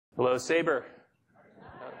Hello, Sabre.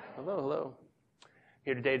 Hello.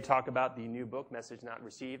 Here today to talk about the new book, Message Not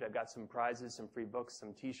Received. I've got some prizes, some free books,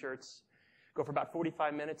 some t-shirts. Go for about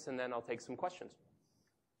 45 minutes, and then I'll take some questions.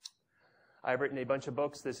 I've written a bunch of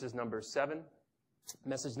books. This is number 7,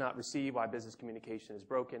 Message Not Received, Why Business Communication is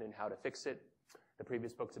Broken and How to Fix It. The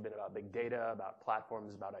previous books have been about big data, about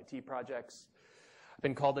platforms, about IT projects. I've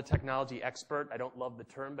been called a technology expert. I don't love the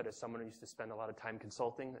term, but as someone who used to spend a lot of time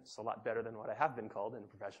consulting, it's a lot better than what I have been called in a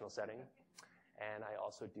professional setting. And I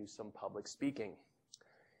also do some public speaking.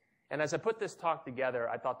 And as I put this talk together,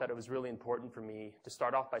 I thought that it was really important for me to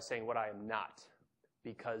start off by saying what I am not.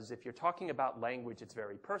 Because if you're talking about language, it's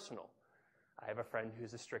very personal. I have a friend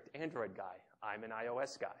who's a strict Android guy. I'm an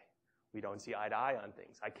iOS guy. We don't see eye to eye on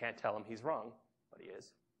things. I can't tell him he's wrong, but he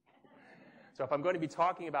is. So if I'm going to be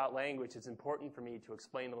talking about language, it's important for me to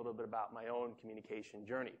explain a little bit about my own communication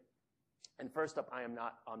journey. And first up, I am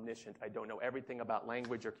not omniscient. I don't know everything about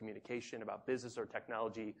language or communication, about business or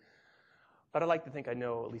technology, but I like to think I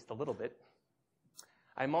know at least a little bit.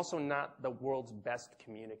 I'm also not the world's best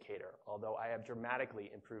communicator, although I have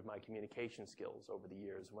dramatically improved my communication skills over the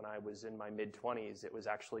years. When I was in my mid-20s, it was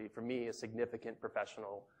actually, for me, a significant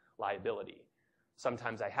professional liability.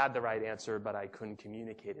 Sometimes I had the right answer, but I couldn't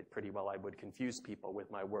communicate it pretty well. I would confuse people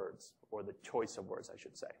with my words, or the choice of words, I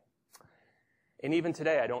should say. And even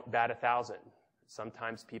today, I don't bat 1,000.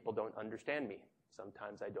 Sometimes people don't understand me.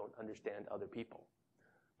 Sometimes I don't understand other people.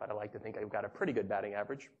 But I like to think I've got a pretty good batting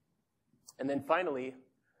average. And then finally,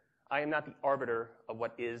 I am not the arbiter of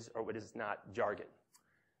what is or what is not jargon.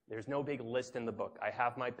 There's no big list in the book. I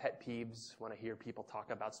have my pet peeves. When I hear people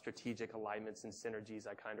talk about strategic alignments and synergies,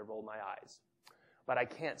 I kind of roll my eyes. But I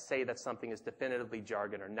can't say that something is definitively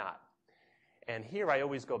jargon or not. And here I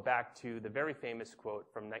always go back to the very famous quote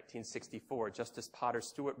from 1964. Justice Potter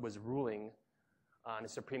Stewart was ruling on a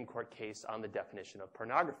Supreme Court case on the definition of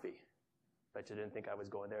pornography. Bet you didn't think I was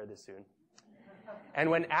going there this soon.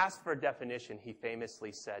 And when asked for a definition, he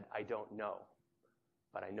famously said, "I don't know,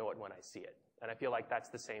 but I know it when I see it." And I feel like that's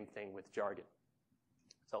the same thing with jargon.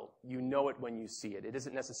 So you know it when you see it. It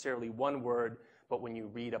isn't necessarily one word, but when you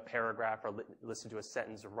read a paragraph or listen to a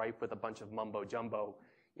sentence ripe with a bunch of mumbo-jumbo,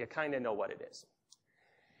 you kind of know what it is.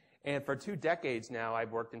 And for 2 decades now,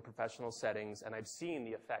 I've worked in professional settings, and I've seen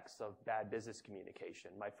the effects of bad business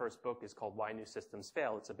communication. My first book is called Why New Systems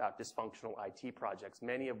Fail. It's about dysfunctional IT projects,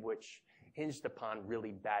 many of which hinged upon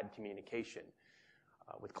really bad communication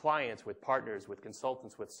with clients, with partners, with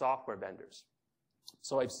consultants, with software vendors.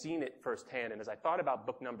 So I've seen it firsthand, and as I thought about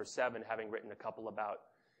book number 7, having written a couple about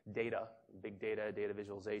data, big data, data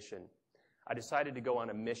visualization, I decided to go on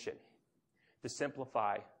a mission to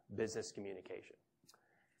simplify business communication.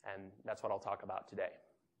 And that's what I'll talk about today.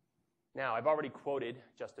 Now, I've already quoted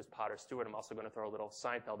Justice Potter Stewart. I'm also going to throw a little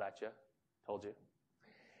Seinfeld at you. Told you.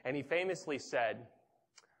 And he famously said,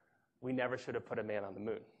 "We never should have put a man on the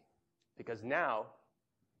moon." Because now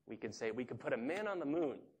we can say we could put a man on the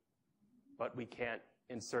moon, but we can't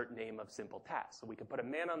insert name of simple task. So we can put a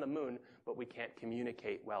man on the moon, but we can't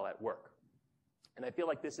communicate well at work. And I feel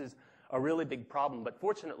like this is a really big problem, but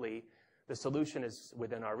fortunately, the solution is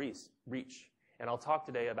within our reach. And I'll talk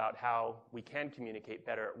today about how we can communicate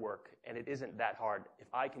better at work, and it isn't that hard.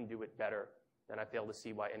 If I can do it better, then I fail to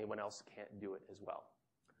see why anyone else can't do it as well.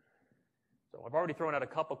 So I've already thrown out a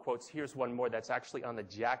couple quotes. Here's one more that's actually on the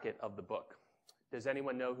jacket of the book. Does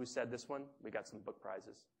anyone know who said this one? We got some book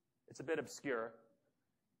prizes. It's a bit obscure.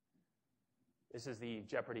 This is the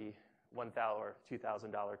Jeopardy $1,000 or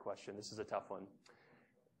 $2,000 question. This is a tough one.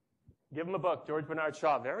 Give him a book, George Bernard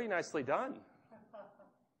Shaw. Very nicely done.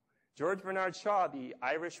 George Bernard Shaw, the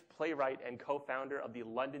Irish playwright and co-founder of the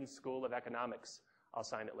London School of Economics. I'll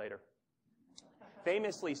sign it later.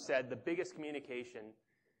 Famously said the biggest problem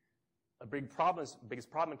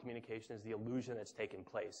in communication is the illusion that's taken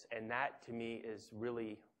place. And that, to me, is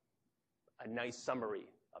really a nice summary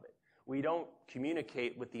of it. We don't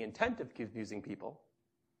communicate with the intent of confusing people.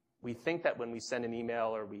 We think that when we send an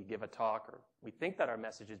email or we give a talk, or we think that our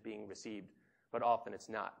message is being received, but often it's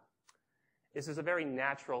not. This is a very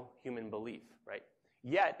natural human belief, right?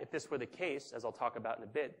 Yet, if this were the case, as I'll talk about in a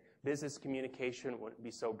bit, business communication wouldn't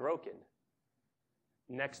be so broken.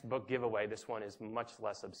 Next book giveaway, this one is much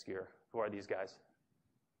less obscure. Who are these guys?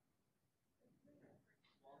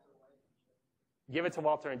 Give it to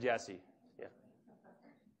Walter and Jesse. Yeah.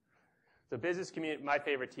 So business community, my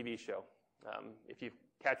favorite TV show. If you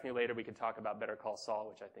catch me later, we can talk about Better Call Saul,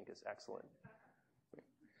 which I think is excellent.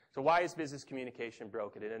 So why is business communication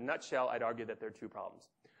broken? In a nutshell, I'd argue that there are 2 problems.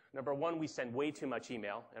 Number 1, we send way too much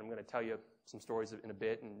email, and I'm going to tell you some stories in a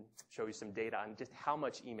bit and show you some data on just how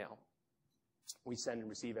much email we send and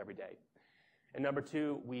receive every day. And number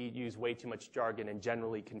two, we use way too much jargon and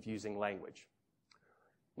generally confusing language.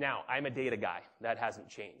 Now, I'm a data guy. That hasn't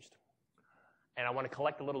changed. And I want to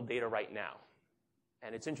collect a little data right now.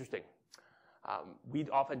 And it's interesting. We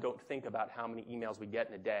often don't think about how many emails we get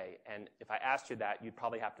in a day. And if I asked you that, you'd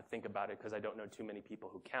probably have to think about it because I don't know too many people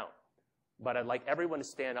who count. But I'd like everyone to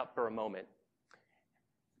stand up for a moment.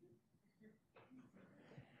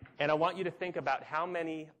 And I want you to think about how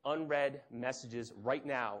many unread messages right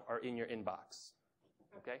now are in your inbox.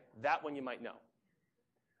 Okay? That one you might know.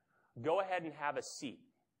 Go ahead and have a seat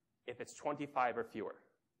if it's 25 or fewer.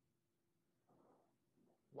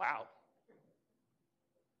 Wow.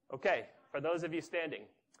 Okay, for those of you standing,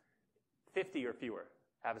 50 or fewer,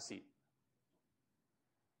 have a seat.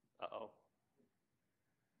 Uh-oh.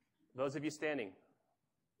 Those of you standing,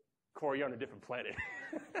 Corey, you're on a different planet.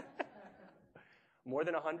 More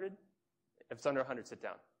than 100? If it's under 100, sit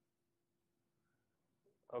down.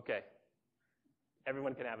 Okay.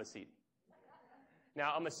 Everyone can have a seat.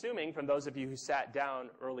 Now, I'm assuming from those of you who sat down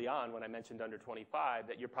early on when I mentioned under 25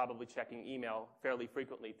 that you're probably checking email fairly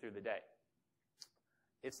frequently through the day.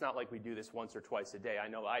 It's not like we do this once or twice a day. I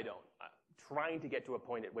know I don't. I'm trying to get to a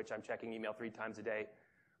point at which I'm checking email 3 times a day,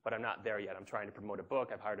 but I'm not there yet. I'm trying to promote a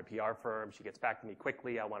book. I've hired a PR firm. She gets back to me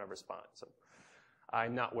quickly. I want to respond. So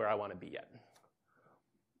I'm not where I want to be yet.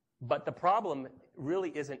 But the problem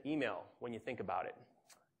really isn't email when you think about it.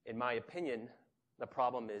 In my opinion, the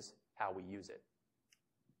problem is how we use it.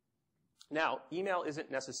 Now, email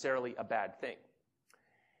isn't necessarily a bad thing.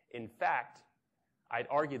 In fact, I'd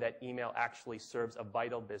argue that email actually serves a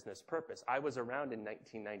vital business purpose. I was around in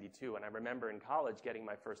 1992, and I remember in college getting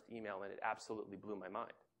my first email, and it absolutely blew my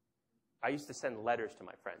mind. I used to send letters to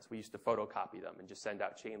my friends. We used to photocopy them and just send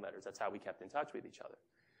out chain letters. That's how we kept in touch with each other.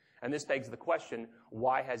 And this begs the question,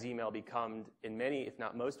 why has email become, in many, if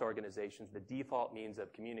not most organizations, the default means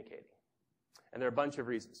of communicating? And there are a bunch of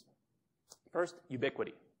reasons. First,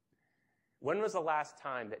 ubiquity. When was the last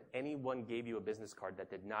time that anyone gave you a business card that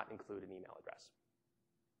did not include an email address?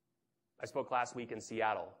 I spoke last week in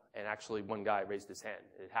Seattle, and actually one guy raised his hand.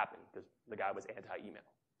 It happened because the guy was anti-email,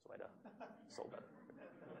 so I sold that.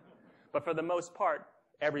 But for the most part,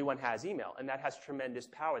 everyone has email, and that has tremendous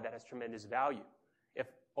power. That has tremendous value. If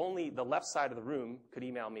only the left side of the room could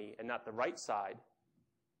email me and not the right side,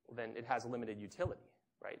 then it has limited utility,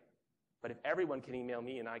 right? But if everyone can email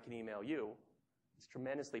me and I can email you, it's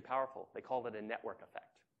tremendously powerful. They call it a network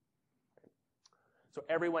effect. So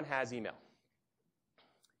everyone has email.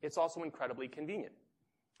 It's also incredibly convenient,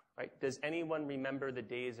 right? Does anyone remember the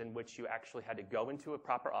days in which you actually had to go into a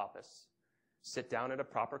proper office, sit down at a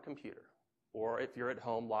proper computer, or if you're at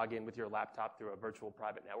home, log in with your laptop through a virtual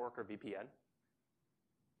private network or VPN?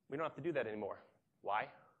 We don't have to do that anymore. Why?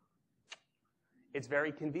 It's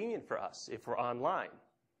very convenient for us if we're online,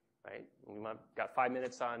 right? We got 5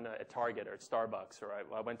 minutes on at Target or at Starbucks, or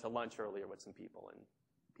I went to lunch earlier with some people, and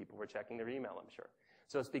people were checking their email, I'm sure.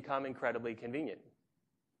 So it's become incredibly convenient.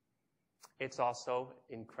 It's also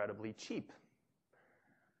incredibly cheap.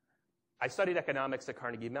 I studied economics at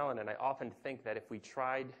Carnegie Mellon, and I often think that if we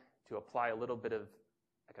tried to apply a little bit of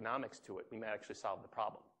economics to it, we might actually solve the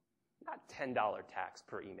problem. Not $10 tax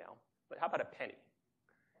per email, but how about a penny?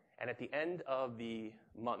 And at the end of the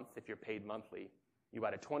month, if you're paid monthly, you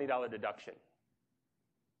got a $20 deduction.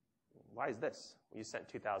 Why is this? Well, you sent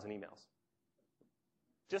 2,000 emails.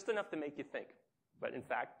 Just enough to make you think. But in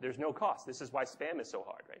fact, there's no cost. This is why spam is so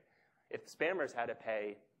hard, right? If spammers had to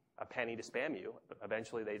pay a penny to spam you,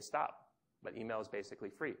 eventually they'd stop. But email is basically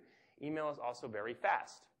free. Email is also very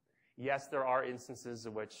fast. Yes, there are instances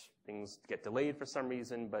in which things get delayed for some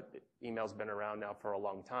reason, but email's been around now for a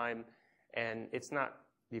long time. And it's not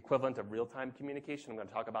the equivalent of real-time communication. I'm going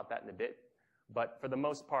to talk about that in a bit. But for the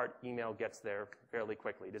most part, email gets there fairly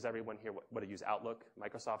quickly. Does everyone here what do you use? Outlook,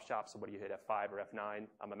 Microsoft Shop? So what do you hit, F5 or F9?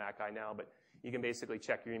 I'm a Mac guy now, but you can basically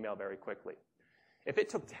check your email very quickly. If it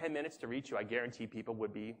took 10 minutes to reach you, I guarantee people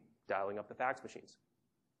would be dialing up the fax machines.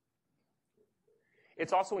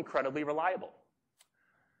 It's also incredibly reliable.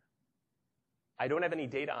 I don't have any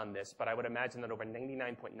data on this, but I would imagine that over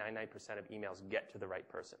 99.99% of emails get to the right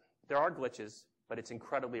person. There are glitches, but it's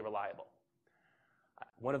incredibly reliable.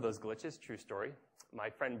 One of those glitches, true story, my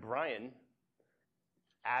friend Brian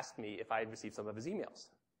asked me if I had received some of his emails.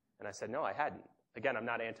 And I said, no, I hadn't. Again, I'm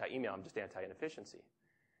not anti-email, I'm just anti-inefficiency.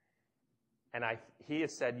 And he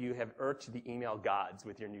has said, you have irked the email gods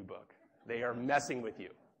with your new book. They are messing with you.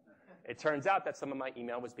 It turns out that some of my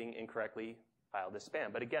email was being incorrectly filed as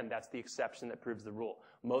spam. But again, that's the exception that proves the rule.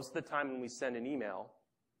 Most of the time when we send an email,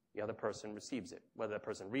 the other person receives it. Whether that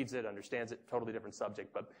person reads it, understands it, totally different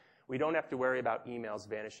subject. But we don't have to worry about emails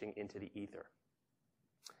vanishing into the ether.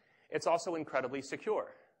 It's also incredibly secure.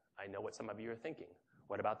 I know what some of you are thinking.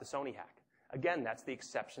 What about the Sony hack? Again, that's the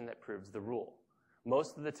exception that proves the rule.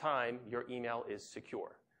 Most of the time, your email is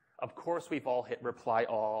secure. Of course, we've all hit reply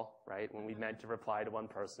all, right? When we meant to reply to one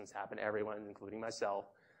person, it's happened to everyone, including myself.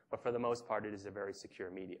 But for the most part, it is a very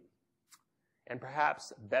secure medium. And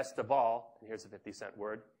perhaps best of all, and here's a 50-cent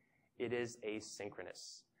word, it is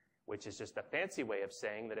asynchronous, which is just a fancy way of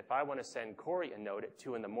saying that if I want to send Corey a note at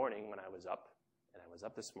 2 in the morning when I was up, and I was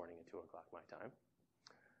up this morning at 2 o'clock my time,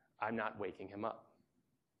 I'm not waking him up.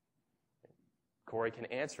 Corey can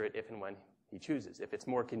answer it if and when he chooses. If it's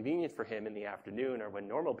more convenient for him in the afternoon or when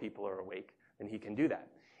normal people are awake, then he can do that.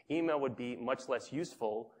 Email would be much less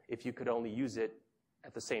useful if you could only use it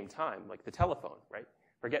at the same time, like the telephone, right?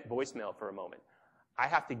 Forget voicemail for a moment. I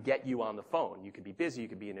have to get you on the phone. You could be busy, you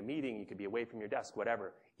could be in a meeting, you could be away from your desk,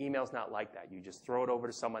 whatever. Email's not like that. You just throw it over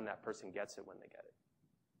to someone, that person gets it when they get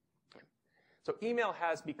it. So email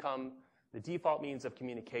has become the default means of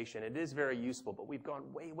communication. It is very useful, but we've gone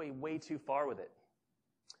way, way, way too far with it.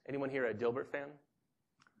 Anyone here a Dilbert fan?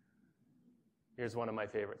 Here's one of my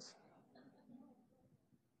favorites.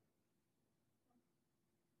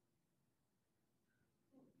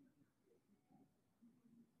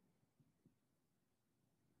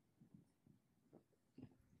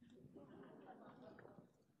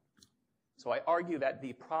 So I argue that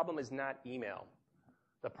the problem is not email.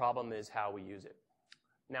 The problem is how we use it.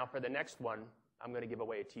 Now for the next one, I'm going to give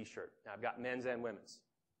away a t-shirt. Now I've got men's and women's.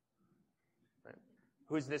 Right.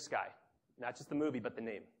 Who's this guy? Not just the movie, but the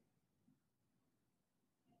name.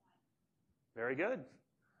 Very good.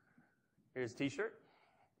 Here's a t-shirt.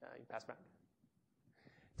 You pass back.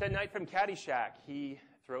 Ted Knight from Caddyshack. He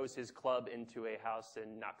throws his club into a house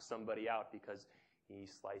and knocks somebody out because he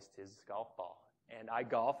sliced his golf ball. And I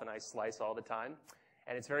golf and I slice all the time.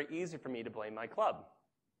 And it's very easy for me to blame my club.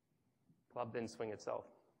 Club didn't swing itself.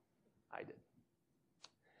 I did.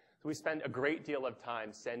 So we spend a great deal of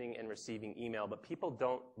time sending and receiving email, but people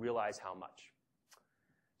don't realize how much.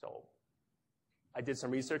 So I did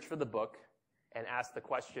some research for the book and asked the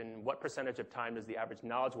question, what percentage of time does the average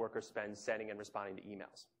knowledge worker spend sending and responding to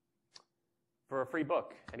emails? For a free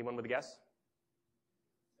book, anyone with a guess?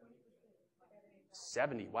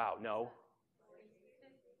 70, wow, no.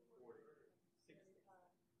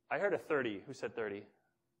 I heard a 30. Who said 30?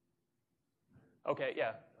 Okay,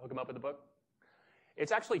 yeah, hook him up with the book.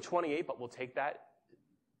 It's actually 28, but we'll take that.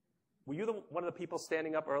 Were you one of the people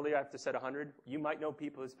standing up earlier after said 100? You might know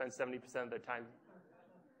people who spend 70% of their time.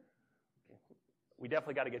 Okay. We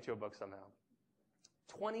definitely got to get you a book somehow.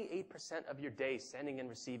 28% of your day sending and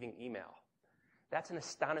receiving email. That's an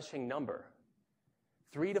astonishing number.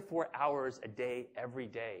 3 to 4 hours a day, every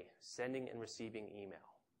day, sending and receiving email.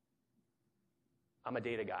 I'm a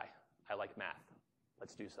data guy. I like math.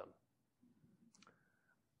 Let's do some.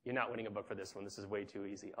 You're not winning a book for this one. This is way too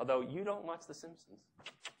easy. Although you don't watch The Simpsons.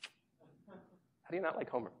 How do you not like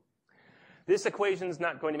Homer? This equation is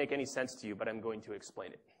not going to make any sense to you, but I'm going to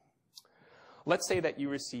explain it. Let's say that you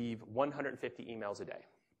receive 150 emails a day.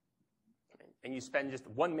 And you spend just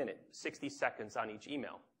 1 minute, 60 seconds on each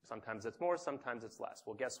email. Sometimes it's more, sometimes it's less.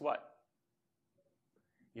 Well, guess what?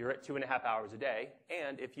 You're at 2.5 hours a day,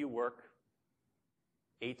 and if you work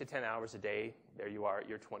 8 to 10 hours a day, there you are at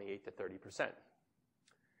your 28 to 30%.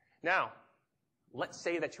 Now, let's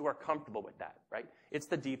say that you are comfortable with that, right? It's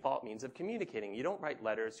the default means of communicating. You don't write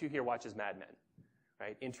letters. Who here watches Mad Men,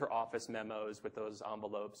 right? Inter-office memos with those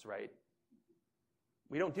envelopes, right?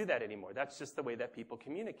 We don't do that anymore. That's just the way that people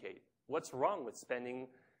communicate. What's wrong with spending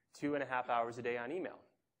 2.5 hours a day on email?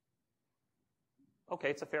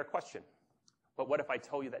 Okay, it's a fair question. But what if I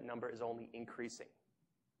told you that number is only increasing?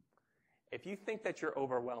 If you think that you're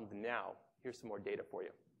overwhelmed now, here's some more data for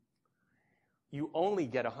you. You only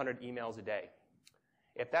get 100 emails a day.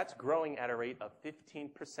 If that's growing at a rate of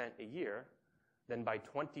 15% a year, then by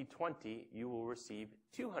 2020, you will receive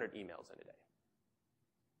 200 emails in a day.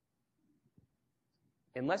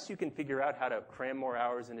 Unless you can figure out how to cram more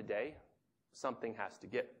hours in a day, something has to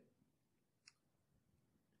give.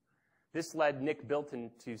 This led Nick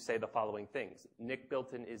Bilton to say the following things. Nick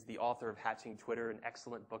Bilton is the author of Hatching Twitter, an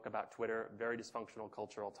excellent book about Twitter, very dysfunctional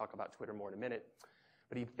culture. I'll talk about Twitter more in a minute.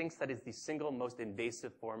 But he thinks that is the single most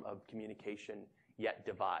invasive form of communication yet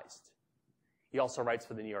devised. He also writes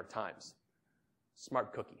for the New York Times.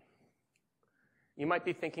 Smart cookie. You might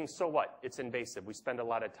be thinking, so what? It's invasive. We spend a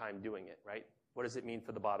lot of time doing it, right? What does it mean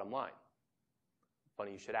for the bottom line?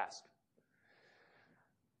 Funny you should ask.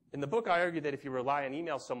 In the book, I argue that if you rely on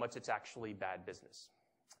email so much, it's actually bad business.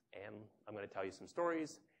 And I'm going to tell you some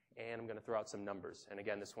stories, and I'm going to throw out some numbers. And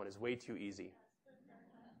again, this one is way too easy.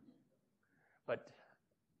 But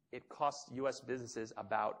it costs U.S. businesses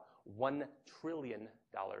about $1 trillion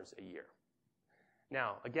a year.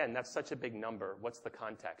 Now, again, that's such a big number. What's the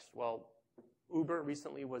context? Well, Uber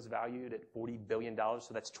recently was valued at $40 billion,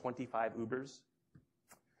 so that's 25 Ubers.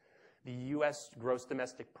 The U.S. gross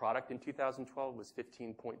domestic product in 2012 was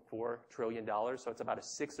 $15.4 trillion, so it's about a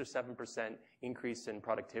 6 or 7% increase in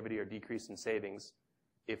productivity or decrease in savings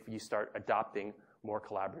if you start adopting more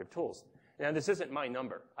collaborative tools. Now, this isn't my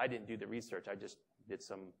number. I didn't do the research. I just did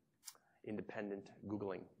some independent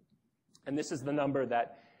Googling. And this is the number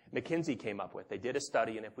that McKinsey came up with. They did a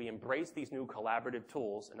study, and if we embrace these new collaborative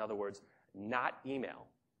tools, in other words, not email,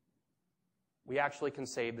 we actually can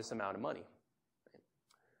save this amount of money.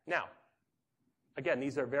 Now, again,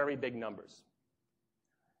 these are very big numbers.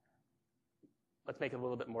 Let's make it a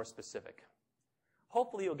little bit more specific.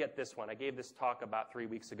 Hopefully you'll get this one. I gave this talk about 3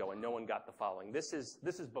 weeks ago, and no one got the following. This is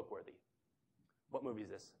book-worthy. What movie is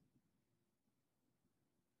this?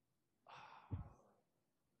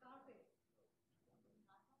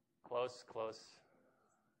 Close, close.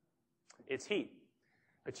 It's Heat.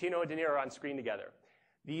 Pacino and De Niro on screen together.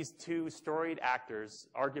 These two storied actors,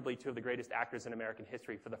 arguably two of the greatest actors in American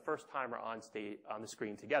history, for the first time are on the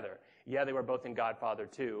screen together. Yeah, they were both in Godfather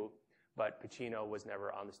 2, but Pacino was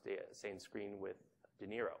never on the same screen with De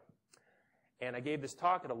Niro. And I gave this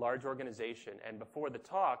talk at a large organization, and before the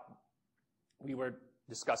talk, we were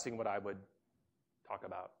discussing what I would talk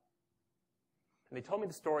about. And they told me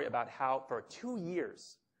the story about how, for 2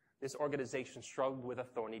 years, this organization struggled with a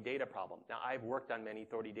thorny data problem. Now, I've worked on many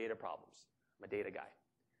thorny data problems. I'm a data guy.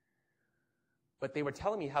 But they were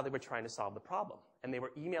telling me how they were trying to solve the problem. And they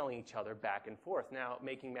were emailing each other back and forth. Now,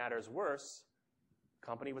 making matters worse, the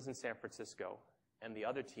company was in San Francisco, and the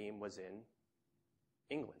other team was in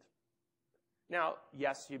England. Now,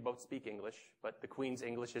 yes, you both speak English, but the Queen's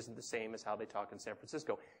English isn't the same as how they talk in San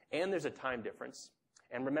Francisco. And there's a time difference.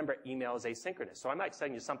 And remember, email is asynchronous. So I might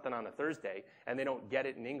send you something on a Thursday, and they don't get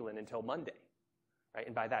it in England until Monday. Right?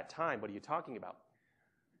 And by that time, what are you talking about?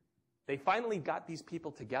 They finally got these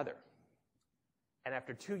people together. And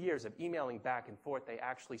after 2 years of emailing back and forth, they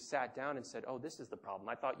actually sat down and said, oh, this is the problem.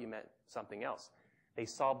 I thought you meant something else. They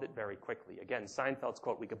solved it very quickly. Again, Seinfeld's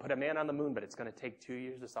quote, we could put a man on the moon, but it's going to take 2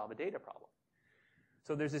 years to solve a data problem.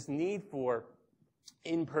 So there's this need for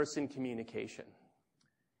in-person communication.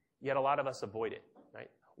 Yet a lot of us avoid it. Right?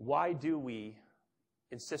 Why do we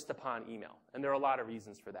insist upon email? And there are a lot of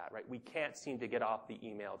reasons for that. Right? We can't seem to get off the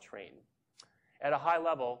email train. At a high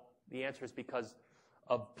level, the answer is because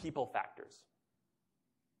of people factors.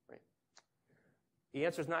 Right? The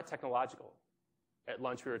answer is not technological. At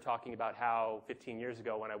lunch, we were talking about how 15 years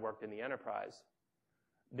ago when I worked in the enterprise,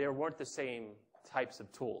 there weren't the same types of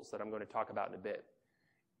tools that I'm going to talk about in a bit.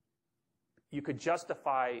 You could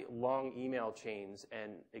justify long email chains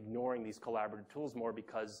and ignoring these collaborative tools more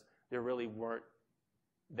because there really weren't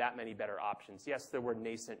that many better options. Yes, there were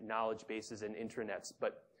nascent knowledge bases and intranets,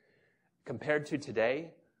 but compared to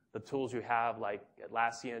today, the tools you have like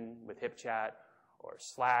Atlassian with HipChat or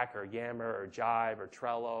Slack or Yammer or Jive or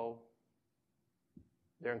Trello,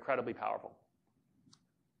 they're incredibly powerful.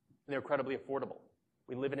 They're incredibly affordable.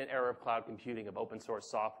 We live in an era of cloud computing, of open source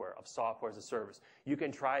software, of software as a service. You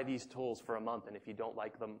can try these tools for a month, and if you don't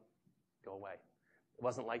like them, go away. It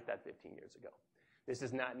wasn't like that 15 years ago. This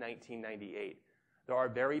is not 1998. There are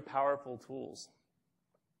very powerful tools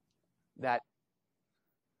that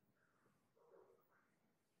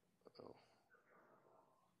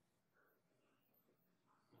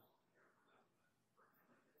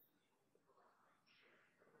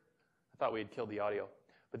I thought we had killed the audio.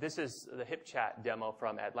 But this is the HipChat demo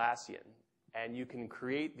from Atlassian. And you can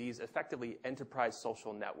create these effectively enterprise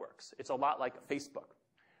social networks. It's a lot like Facebook.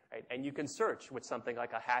 Right? And you can search with something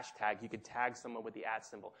like a hashtag. You could tag someone with the @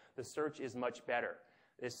 symbol. The search is much better.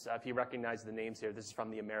 This, if you recognize the names here, this is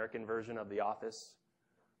from the American version of The Office.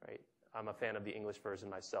 Right? I'm a fan of the English version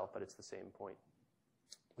myself, but it's the same point.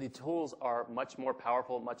 The tools are much more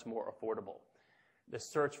powerful, much more affordable. The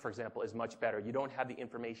search, for example, is much better. You don't have the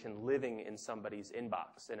information living in somebody's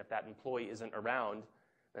inbox. And if that employee isn't around,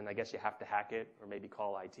 then I guess you have to hack it or maybe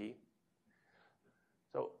call IT.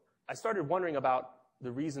 So I started wondering about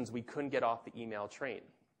the reasons we couldn't get off the email train.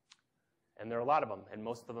 And there are a lot of them, and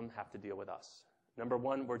most of them have to deal with us. Number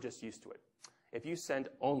one, we're just used to it. If you send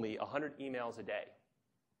only 100 emails a day,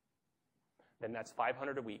 then that's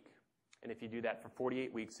 500 a week. And if you do that for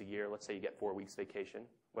 48 weeks a year, let's say you get 4 weeks vacation,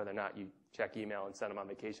 whether or not you check email and send them on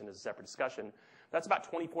vacation is a separate discussion, that's about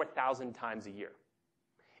 24,000 times a year.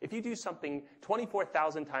 If you do something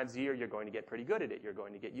 24,000 times a year, you're going to get pretty good at it. You're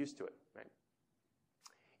going to get used to it. Right?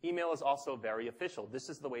 Email is also very official. This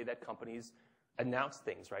is the way that companies announce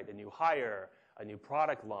things, right? A new hire, a new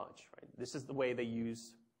product launch. Right? This is the way they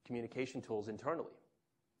use communication tools internally.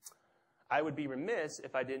 I would be remiss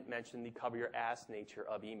if I didn't mention the cover your ass nature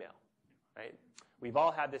of email, right? We've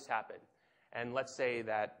all had this happen. And let's say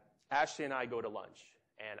that Ashley and I go to lunch,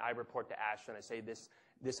 and I report to Ashley, and I say,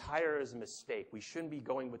 this hire is a mistake. We shouldn't be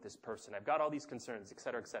going with this person. I've got all these concerns, et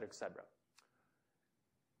cetera, et cetera, et cetera.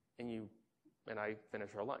 And I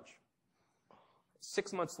finish our lunch.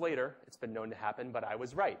 6 months later, it's been known to happen, but I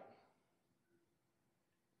was right.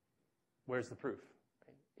 Where's the proof?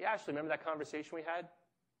 Right? Yeah, Ashley, remember that conversation we had?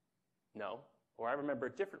 No. Or I remember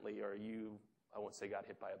it differently, or you, I won't say got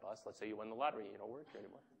hit by a bus. Let's say you won the lottery, you don't work here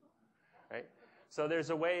anymore. Right? So there's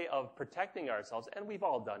a way of protecting ourselves, and we've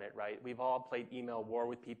all done it, right? We've all played email war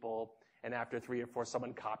with people, and after 3 or 4,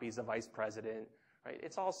 someone copies the vice president, right?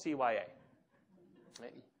 It's all CYA.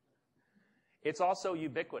 Right? It's also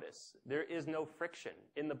ubiquitous. There is no friction.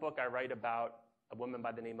 In the book, I write about a woman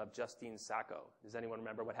by the name of Justine Sacco. Does anyone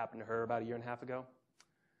remember what happened to her about 1.5 years ago?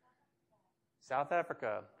 South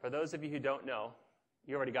Africa. For those of you who don't know,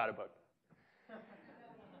 you already got a book.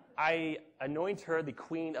 I anoint her the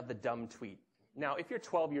queen of the dumb tweet. Now, if you're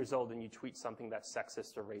 12 years old and you tweet something that's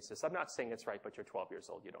sexist or racist, I'm not saying it's right, but you're 12 years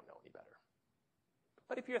old, you don't know any better.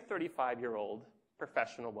 But if you're a 35-year-old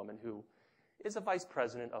professional woman who is a vice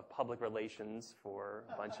president of public relations for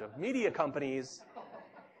a bunch of media companies,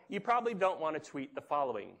 you probably don't want to tweet the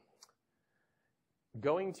following.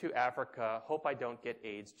 Going to Africa, hope I don't get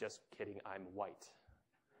AIDS, just kidding, I'm white.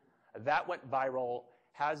 That went viral.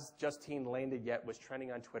 Has Justine landed yet? Was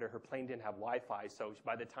trending on Twitter. Her plane didn't have Wi-Fi, so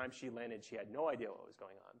by the time she landed, she had no idea what was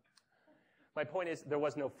going on. My point is, there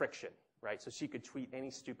was no friction, right? So she could tweet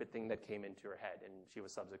any stupid thing that came into her head, and she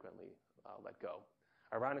was subsequently let go.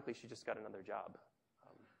 Ironically, she just got another job.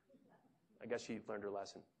 I guess she learned her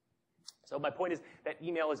lesson. So my point is that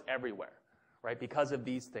email is everywhere, right? Because of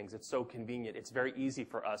these things, it's so convenient. It's very easy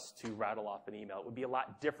for us to rattle off an email. It would be a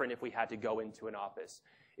lot different if we had to go into an office,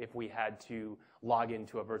 if we had to log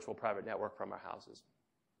into a virtual private network from our houses.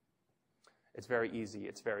 It's very easy.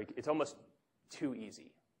 It's almost too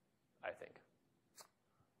easy, I think.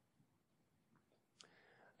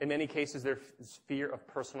 In many cases, there's fear of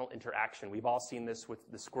personal interaction. We've all seen this with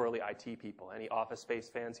the squirrely IT people. Any Office Space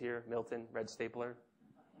fans here? Milton, Red Stapler?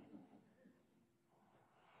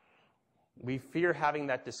 We fear having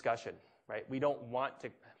that discussion, right? We don't want to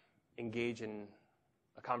engage in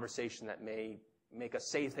a conversation that may make us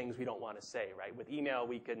say things we don't want to say, right? With email,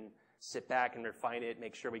 we can sit back and refine it,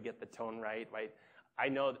 make sure we get the tone right? I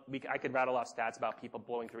know I could rattle off stats about people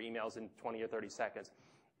blowing through emails in 20 or 30 seconds.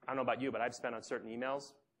 I don't know about you, but I've spent on certain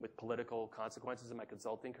emails with political consequences in my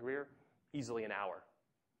consulting career easily an hour.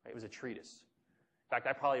 Right? It was a treatise. In fact,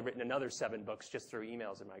 I've probably written another 7 books just through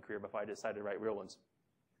emails in my career before I decided to write real ones.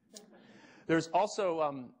 There's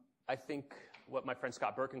also, I think, what my friend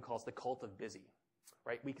Scott Birkin calls the cult of busy.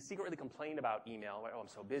 Right? We secretly complain about email. Right? Oh, I'm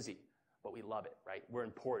so busy. But we love it. Right? We're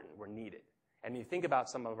important. We're needed. And you think about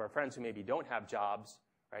some of our friends who maybe don't have jobs,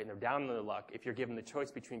 right, and they're down on their luck. If you're given the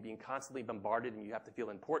choice between being constantly bombarded and you have to feel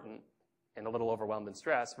important and a little overwhelmed and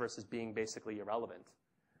stressed versus being basically irrelevant,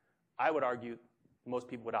 I would argue most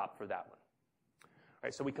people would opt for that one.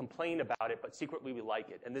 Right? So we complain about it, but secretly we like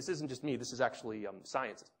it. And this isn't just me. This is actually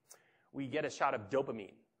science. We get a shot of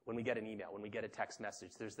dopamine when we get an email, when we get a text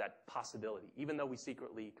message. There's that possibility. Even though we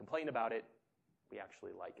secretly complain about it, we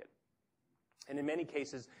actually like it. And in many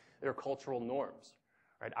cases, there are cultural norms.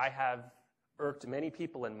 Right? I have irked many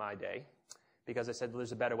people in my day because I said, well,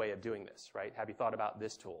 there's a better way of doing this. Right? Have you thought about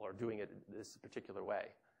this tool or doing it this particular way?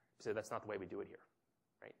 So that's not the way we do it here.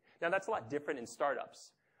 Right? Now, that's a lot different in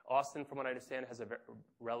startups. Austin, from what I understand, has a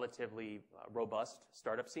relatively robust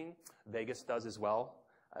startup scene. Vegas does as well.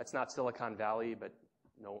 It's not Silicon Valley, but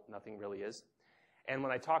no, nothing really is. And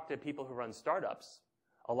when I talk to people who run startups,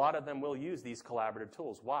 a lot of them will use these collaborative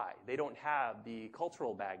tools. Why? They don't have the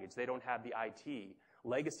cultural baggage. They don't have the IT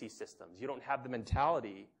legacy systems. You don't have the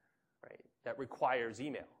mentality, right, that requires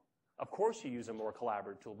email. Of course you use a more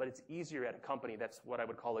collaborative tool, but it's easier at a company that's what I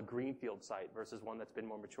would call a greenfield site versus one that's been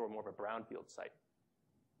more mature, more of a brownfield site.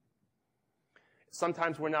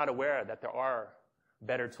 Sometimes we're not aware that there are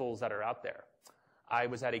better tools that are out there. I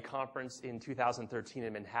was at a conference in 2013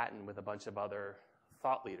 in Manhattan with a bunch of other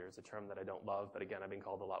thought leaders, a term that I don't love, but again, I've been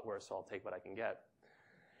called a lot worse, so I'll take what I can get.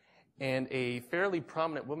 And a fairly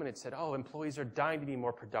prominent woman had said, oh, employees are dying to be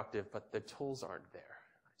more productive, but the tools aren't there.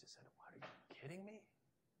 I just said, what, are you kidding me?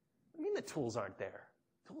 What do you mean the tools aren't there?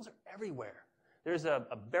 Tools are everywhere. There's a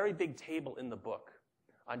very big table in the book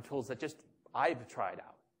on tools that just I've tried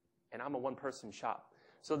out, and I'm a one-person shop.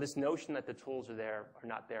 So this notion that the tools are there or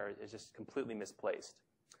not there is just completely misplaced.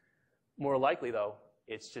 More likely, though,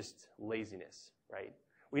 it's just laziness, right?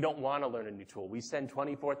 We don't want to learn a new tool. We send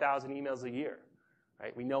 24,000 emails a year,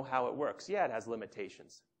 right? We know how it works. Yeah, it has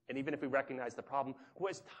limitations. And even if we recognize the problem, who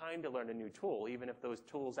has time to learn a new tool, even if those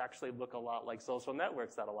tools actually look a lot like social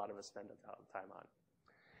networks that a lot of us spend time on?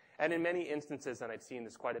 And in many instances, and I've seen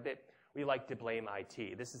this quite a bit, we like to blame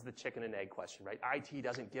IT. This is the chicken and egg question, right? IT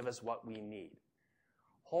doesn't give us what we need.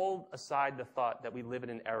 Hold aside the thought that we live in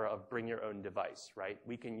an era of bring your own device, right?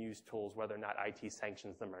 We can use tools whether or not IT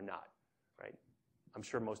sanctions them or not, right? I'm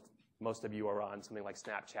sure most of you are on something like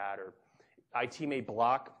Snapchat, or IT may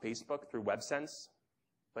block Facebook through WebSense,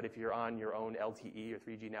 but if you're on your own LTE or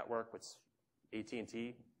 3G network with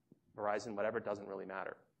AT&T, Verizon, whatever, it doesn't really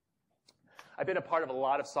matter. I've been a part of a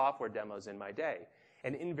lot of software demos in my day,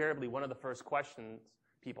 and invariably one of the first questions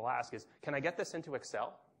people ask is, can I get this into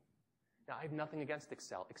Excel? Now, I have nothing against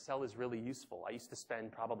Excel. Excel is really useful. I used to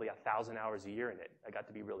spend probably 1,000 hours a year in it. I got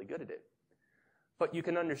to be really good at it. But you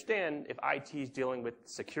can understand if IT is dealing with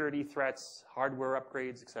security threats, hardware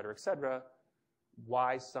upgrades, et cetera,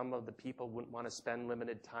 why some of the people wouldn't want to spend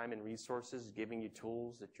limited time and resources giving you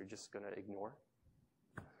tools that you're just going to ignore.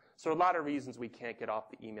 So a lot of reasons we can't get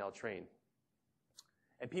off the email train.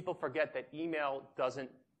 And people forget that email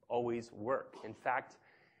doesn't always work. In fact,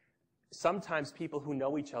 sometimes people who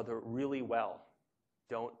know each other really well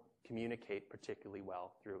don't communicate particularly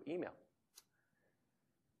well through email.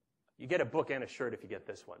 You get a book and a shirt if you get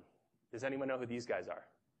this one. Does anyone know who these guys are?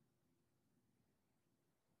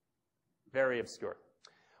 Very obscure.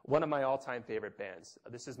 One of my all-time favorite bands.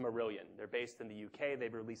 This is Marillion. They're based in the UK.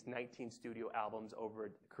 They've released 19 studio albums over a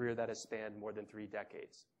career that has spanned more than 3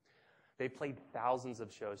 decades. They've played thousands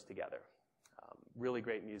of shows together. Really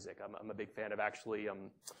great music. I'm a big fan. I've actually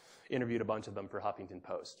interviewed a bunch of them for Huffington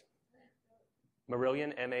Post.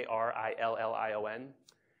 Marillion, M-A-R-I-L-L-I-O-N.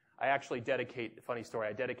 I actually dedicate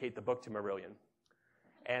the book to Marillion.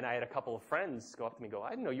 And I had a couple of friends go up to me and go,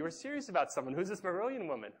 I didn't know you were serious about someone. Who's this Marillion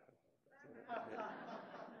woman?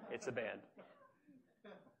 It's a band.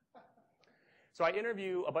 So I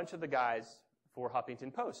interview a bunch of the guys for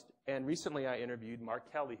Huffington Post. And recently I interviewed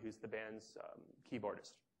Mark Kelly, who's the band's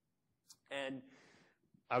keyboardist. And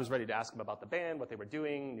I was ready to ask him about the band, what they were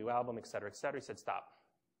doing, new album, et cetera, et cetera. He said, stop.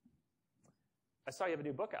 I saw you have a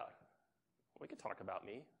new book out. We could talk about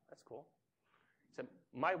me. That's cool. He said,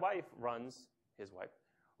 my wife his wife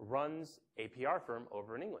runs a PR firm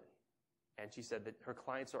over in England. And she said that her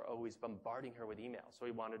clients are always bombarding her with emails. So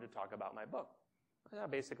he wanted to talk about my book.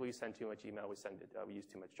 Basically, we send too much email. We use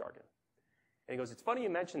too much jargon. And he goes, it's funny you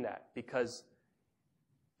mentioned that because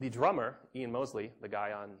the drummer, Ian Mosley, the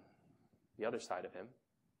guy on the other side of him,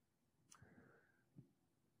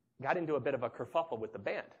 got into a bit of a kerfuffle with the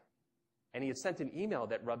band. And he had sent an email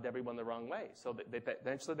that rubbed everyone the wrong way. So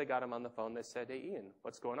eventually they got him on the phone. They said, hey, Ian,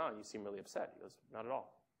 what's going on? You seem really upset. He goes, not at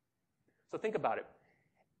all. So think about it.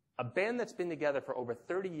 A band that's been together for over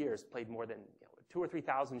 30 years, played more than 2,000 or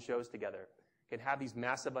 3,000 shows together, can have these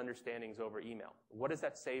massive understandings over email. What does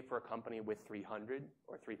that say for a company with 300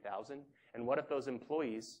 or 3,000? And what if those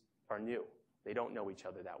employees are new? They don't know each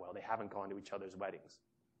other that well. They haven't gone to each other's weddings,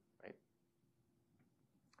 right?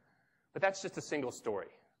 But that's just a single story,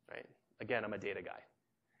 right? Again, I'm a data guy.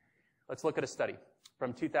 Let's look at a study.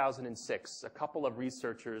 From 2006, a couple of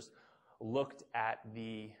researchers looked at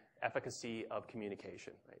the efficacy of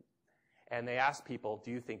communication, right? And they asked people,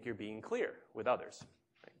 do you think you're being clear with others?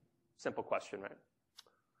 Right? Simple question, right?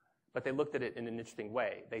 But they looked at it in an interesting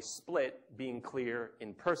way. They split being clear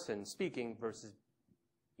in person, speaking, versus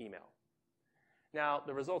email. Now,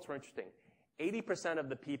 the results were interesting. 80% of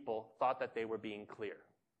the people thought that they were being clear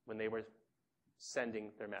when they were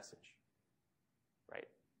sending their message, right?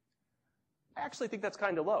 I actually think that's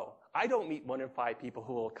kind of low. I don't meet 1 in 5 people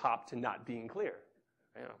who will cop to not being clear.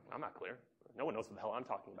 I'm not clear. No one knows what the hell I'm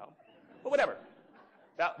talking about. But whatever.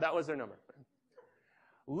 That was their number.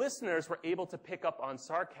 Listeners were able to pick up on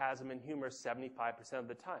sarcasm and humor 75% of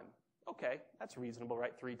the time. Okay, that's reasonable,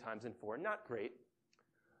 right? 3 times in 4. Not great.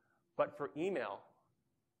 But for email,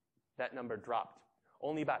 that number dropped.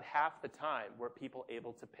 Only about half the time were people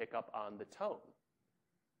able to pick up on the tone.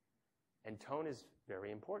 And tone is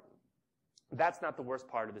very important. That's not the worst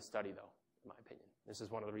part of the study, though, in my opinion. This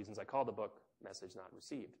is one of the reasons I call the book Message Not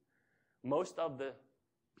Received. Most of the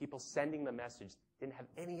people sending the message didn't have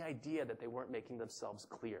any idea that they weren't making themselves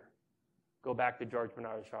clear. Go back to George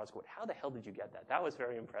Bernard Shaw's quote. How the hell did you get that? That was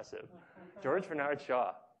very impressive. George Bernard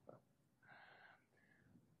Shaw.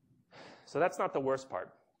 So that's not the worst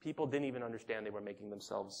part. People didn't even understand they were making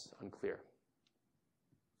themselves unclear.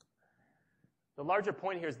 The larger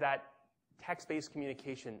point here is that text-based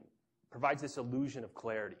communication provides this illusion of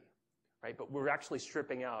clarity, right? But we're actually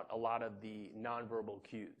stripping out a lot of the nonverbal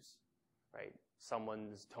cues, right?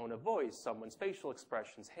 someone's tone of voice, someone's facial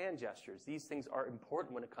expressions, hand gestures. These things are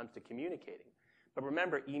important when it comes to communicating. But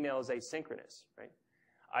remember, email is asynchronous, right?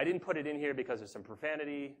 I didn't put it in here because there's some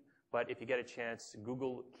profanity, but if you get a chance,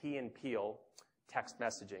 Google Key and Peele text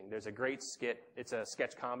messaging. There's a great skit. It's a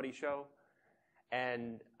sketch comedy show.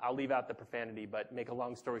 And I'll leave out the profanity, but make a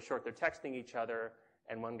long story short, they're texting each other,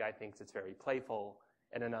 and one guy thinks it's very playful,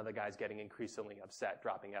 and another guy's getting increasingly upset,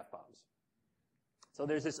 dropping F-bombs. So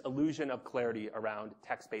there's this illusion of clarity around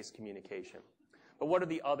text-based communication. But what are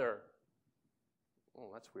the other... Oh,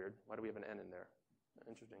 that's weird. Why do we have an N in there?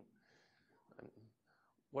 Interesting.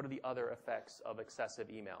 What are the other effects of excessive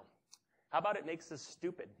email? How about it makes us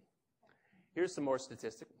stupid? Here's some more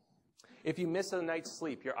statistics. If you miss a night's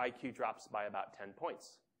sleep, your IQ drops by about 10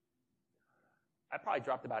 points. I probably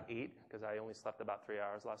dropped about 8 because I only slept about 3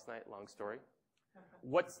 hours last night. Long story.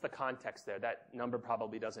 What's the context there? That number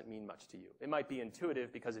probably doesn't mean much to you. It might be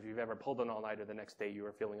intuitive because if you've ever pulled an all-nighter the next day, you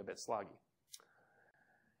were feeling a bit sloggy.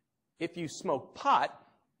 If you smoke pot,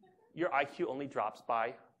 your IQ only drops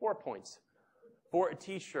by 4 points. For a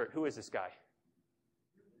T-shirt, who is this guy?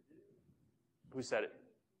 Who said it?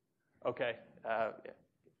 Okay. Yeah.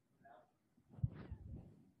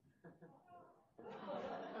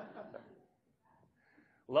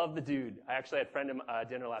 Love the dude. I actually had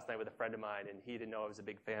dinner last night with a friend of mine, and he didn't know I was a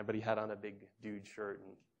big fan, but he had on a big dude shirt.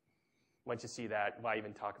 And once you see that, why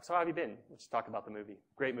even talk? So how have you been? Let's talk about the movie.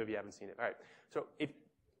 Great movie. I haven't seen it. All right. So if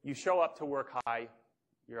you show up to work high,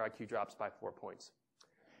 your IQ drops by 4 points.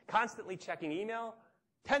 Constantly checking email,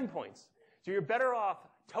 10 points. So you're better off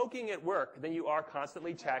toking at work than you are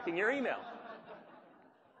constantly checking your email.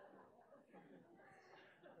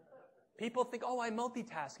 People think, oh, I'm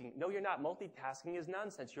multitasking. No, you're not. Multitasking is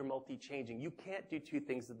nonsense. You're multi-changing. You can't do 2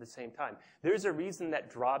 things at the same time. There's a reason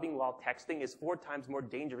that driving while texting is 4 times more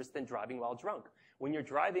dangerous than driving while drunk. When you're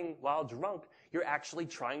driving while drunk, you're actually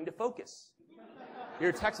trying to focus.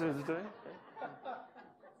 You're texting.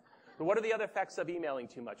 But what are the other effects of emailing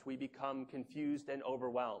too much? We become confused and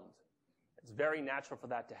overwhelmed. It's very natural for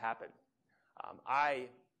that to happen. I,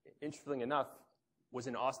 interestingly enough, was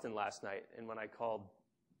in Austin last night, and when I called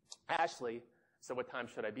Ashley said, what time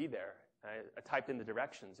should I be there? I typed in the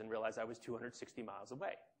directions and realized I was 260 miles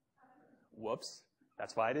away. Whoops.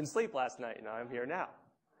 That's why I didn't sleep last night, and I'm here now.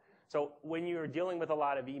 So when you're dealing with a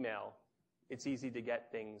lot of email, it's easy to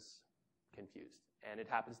get things confused. And it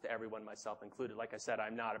happens to everyone, myself included. Like I said,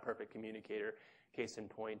 I'm not a perfect communicator. Case in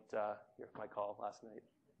point, here's my call last night.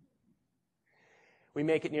 We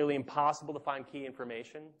make it nearly impossible to find key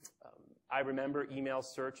information. I remember email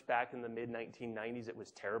search back in the mid-1990s. It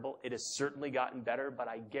was terrible. It has certainly gotten better, but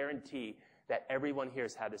I guarantee that everyone here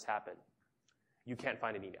has had this happen. You can't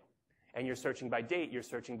find an email. And you're searching by date, you're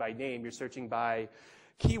searching by name, you're searching by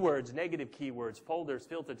keywords, negative keywords, folders,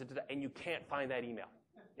 filters, and you can't find that email.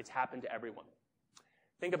 It's happened to everyone.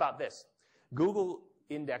 Think about this. Google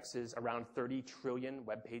indexes around 30 trillion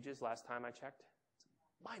web pages last time I checked. It's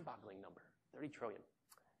a mind-boggling number, 30 trillion.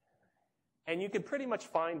 And you can pretty much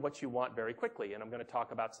find what you want very quickly, and I'm going to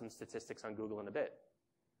talk about some statistics on Google in a bit.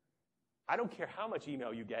 I don't care how much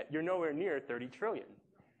email you get, you're nowhere near 30 trillion.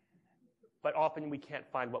 But often we can't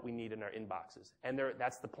find what we need in our inboxes. And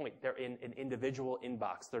that's the point. They're in an individual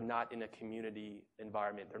inbox. They're not in a community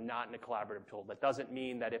environment. They're not in a collaborative tool. That doesn't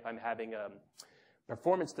mean that if I'm having a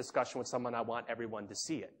performance discussion with someone, I want everyone to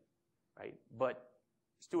see it, right? But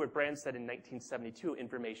Stuart Brand said in 1972,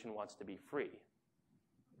 information wants to be free.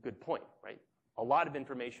 Good point, right? A lot of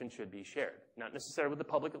information should be shared. Not necessarily with the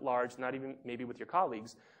public at large, not even maybe with your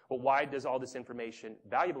colleagues, but why does all this information,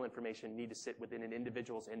 valuable information, need to sit within an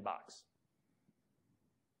individual's inbox?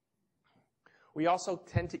 We also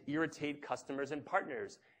tend to irritate customers and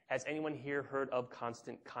partners. Has anyone here heard of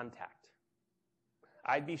Constant Contact?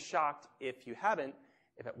 I'd be shocked if you haven't,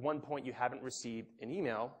 if at one point you haven't received an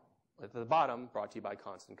email at the bottom brought to you by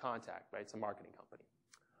Constant Contact, right? It's a marketing company.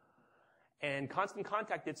 And Constant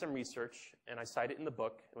Contact did some research, and I cite it in the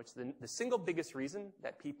book, in which the single biggest reason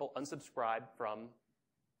that people unsubscribe from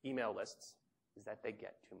email lists is that they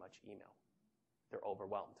get too much email. They're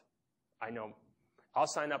overwhelmed. I know I'll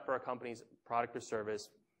sign up for a company's product or service.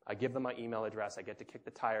 I give them my email address. I get to kick the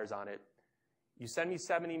tires on it. You send me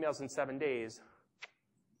 7 emails in 7 days,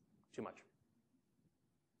 too much.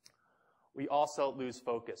 We also lose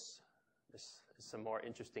focus. This is some more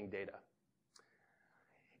interesting data.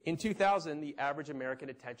 In 2000, the average American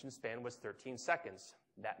attention span was 13 seconds.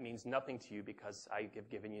 That means nothing to you because I have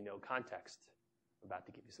given you no context. I'm about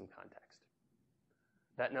to give you some context.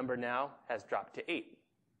 That number now has dropped to 8.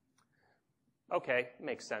 Okay,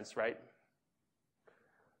 makes sense, right?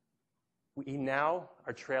 We now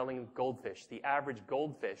are trailing goldfish. The average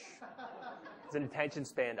goldfish has an attention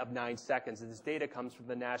span of 9 seconds, and this data comes from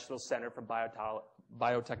the National Center for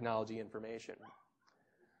Biotechnology Information.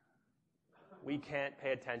 We can't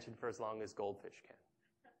pay attention for as long as goldfish can.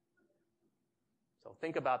 So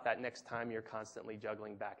think about that next time you're constantly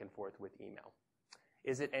juggling back and forth with email.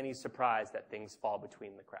 Is it any surprise that things fall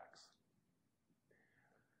between the cracks?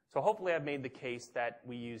 So hopefully I've made the case that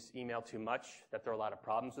we use email too much, that there are a lot of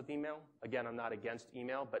problems with email. Again, I'm not against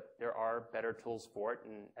email, but there are better tools for it.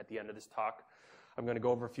 And at the end of this talk, I'm going to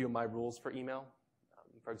go over a few of my rules for email.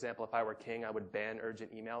 For example, if I were king, I would ban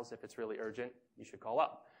urgent emails. If it's really urgent, you should call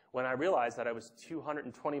up. When I realized that I was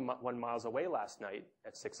 221 miles away last night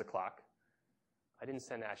at 6 o'clock, I didn't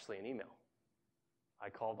send Ashley an email. I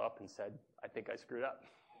called up and said, I think I screwed up.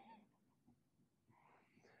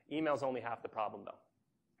 Email's only half the problem, though.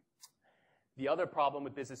 The other problem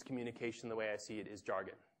with business communication, the way I see it, is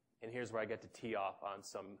jargon. And here's where I get to tee off on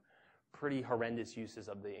some pretty horrendous uses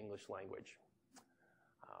of the English language.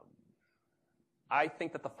 I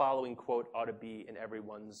think that the following quote ought to be in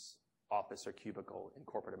everyone's office or cubicle in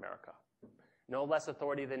corporate America. No less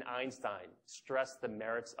authority than Einstein stressed the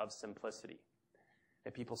merits of simplicity.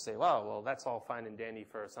 And people say, well, that's all fine and dandy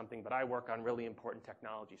for something, but I work on really important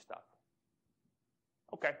technology stuff.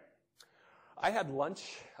 Okay. I had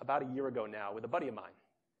lunch about a year ago now with a buddy of mine,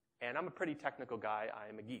 and I'm a pretty technical guy. I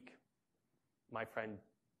am a geek. My friend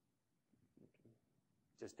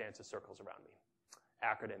just dances circles around me.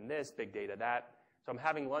 Acronym this, big data that. So I'm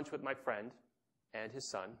having lunch with my friend and his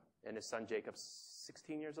son Jacob's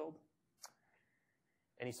 16 years old,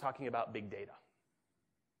 and he's talking about big data.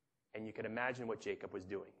 And you can imagine what Jacob was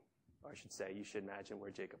doing. Or I should say, you should imagine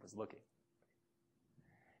where Jacob was looking.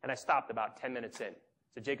 And I stopped about 10 minutes in.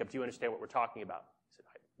 I said, Jacob, do you understand what we're talking about? He said,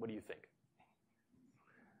 what do you think?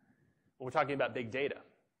 Well, we're talking about big data.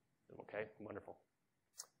 I said, okay, wonderful.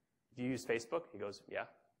 Do you use Facebook? He goes, yeah.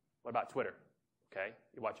 What about Twitter? Okay.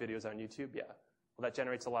 You watch videos on YouTube? Yeah. Well, that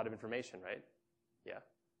generates a lot of information, right? Yeah.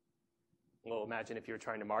 Well, imagine if you were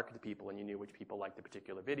trying to market to people and you knew which people liked a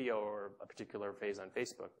particular video or a particular page on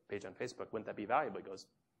Facebook. Wouldn't that be valuable? He goes,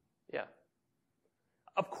 yeah.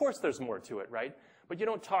 Of course there's more to it, right? But you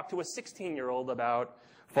don't talk to a 16-year-old about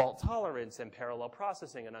fault tolerance and parallel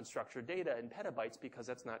processing and unstructured data in petabytes because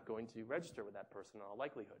that's not going to register with that person in all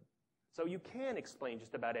likelihood. So you can explain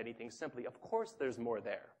just about anything simply. Of course there's more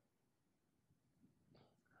there.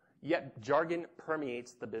 Yet jargon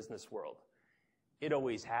permeates the business world. It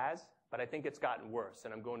always has. But I think it's gotten worse,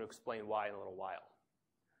 and I'm going to explain why in a little while.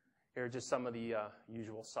 Here are just some of the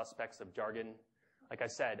usual suspects of jargon. Like I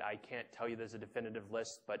said, I can't tell you there's a definitive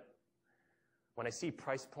list, but when I see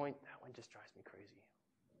price point, that one just drives me crazy.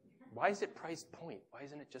 Why is it price point? Why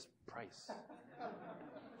isn't it just price?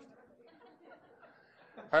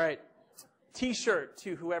 All right, T-shirt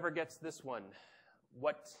to whoever gets this one.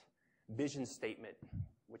 What vision statement?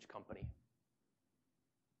 Which company?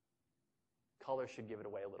 Color should give it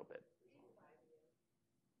away a little bit.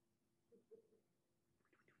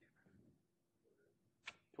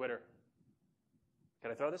 Twitter. Can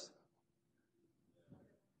I throw this?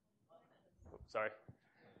 Oh, sorry.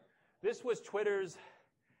 This was Twitter's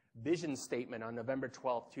vision statement on November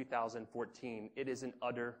 12th, 2014. It is an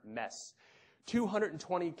utter mess.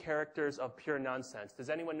 220 characters of pure nonsense. Does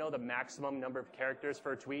anyone know the maximum number of characters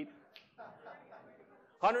for a tweet?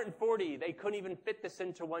 140. They couldn't even fit this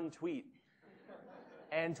into one tweet.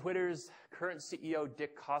 And Twitter's current CEO,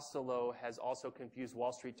 Dick Costolo, has also confused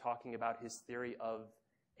Wall Street talking about his theory of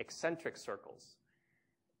eccentric circles.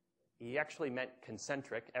 He actually meant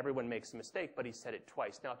concentric. Everyone makes a mistake, but he said it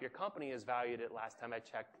twice. Now, if your company is valued at, last time I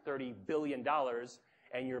checked, $30 billion,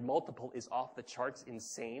 and your multiple is off the charts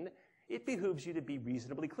insane, it behooves you to be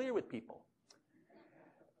reasonably clear with people.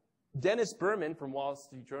 Dennis Berman from Wall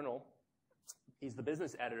Street Journal, he's the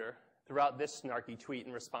business editor, threw out this snarky tweet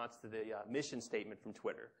in response to the mission statement from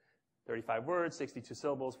Twitter. 35 words, 62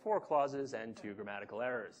 syllables, 4 clauses, and 2 grammatical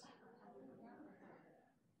errors.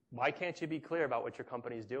 Why can't you be clear about what your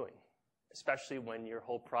company is doing, especially when your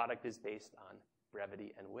whole product is based on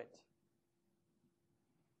brevity and wit?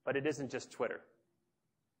 But it isn't just Twitter.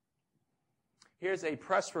 Here's a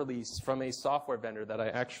press release from a software vendor that I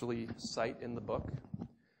actually cite in the book.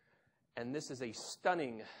 And this is a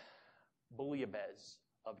stunning bouillabaisse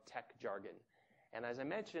of tech jargon. And as I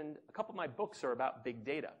mentioned, a couple of my books are about big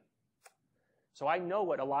data. So I know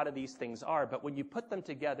what a lot of these things are, but when you put them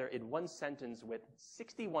together in one sentence with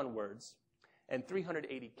 61 words and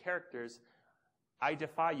 380 characters, I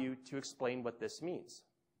defy you to explain what this means.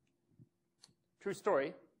 True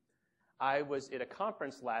story. I was at a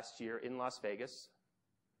conference last year in Las Vegas,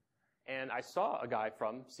 and I saw a guy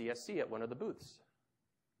from CSC at one of the booths.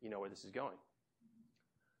 You know where this is going.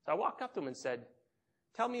 So I walked up to him and said,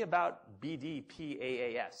 tell me about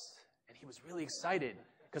BDPAAS. And he was really excited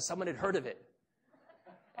because someone had heard of it.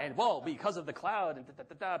 And, whoa, because of the cloud, and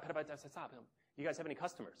you guys have any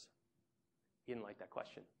customers? He didn't like that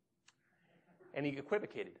question. And he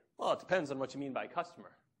equivocated. Well, it depends on what you mean by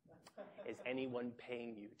customer. Is anyone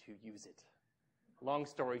paying you to use it? Long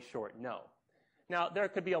story short, no. Now, there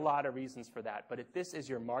could be a lot of reasons for that, but if this is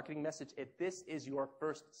your marketing message, if this is your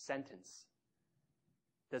first sentence,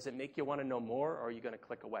 does it make you want to know more, or are you going to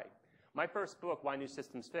click away? My first book, Why New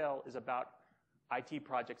Systems Fail, is about IT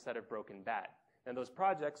projects that have broken bad. And those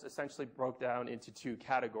projects essentially broke down into two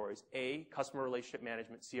categories. A, customer relationship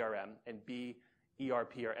management, CRM, and B,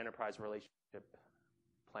 ERP, or enterprise relationship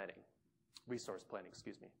planning, resource planning,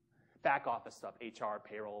 excuse me. Back office stuff, HR,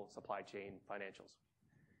 payroll, supply chain, financials.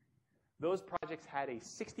 Those projects had a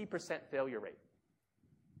 60% failure rate.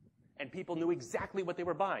 And people knew exactly what they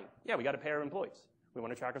were buying. Yeah, we got to pay our employees. We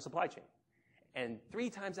want to track our supply chain. And 3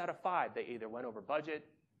 times out of 5, they either went over budget,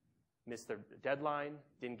 missed their deadline,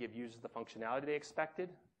 didn't give users the functionality they expected,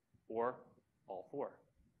 or all 4.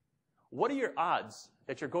 What are your odds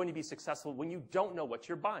that you're going to be successful when you don't know what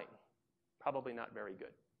you're buying? Probably not very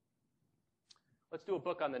good. Let's do a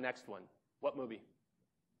book on the next one. What movie?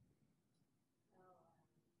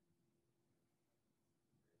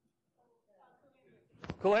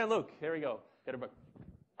 Cool Hand Luke. Here we go. Get a book.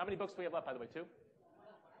 How many books do we have left, by the way? 2?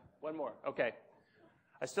 1 more. Okay.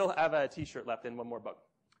 I still have a T-shirt left and 1 more book.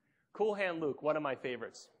 Cool Hand Luke, one of my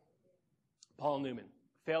favorites. Paul Newman,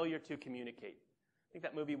 Failure to Communicate. I think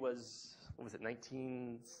that movie was, what was it,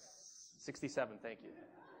 1967, thank you.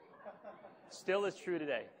 Still is true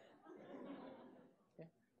today. Yeah.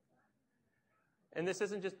 And this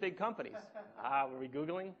isn't just big companies. Were we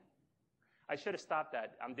Googling? I should have stopped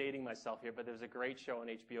that. I'm dating myself here, but there was a great show on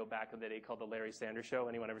HBO back in the day called The Larry Sanders Show.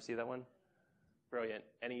 Anyone ever see that one? Brilliant.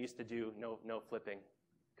 And he used to do no flipping.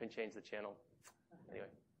 Couldn't change the channel. Anyway.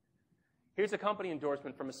 Here's a company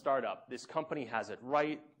endorsement from a startup. This company has it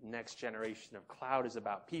right. Next generation of cloud is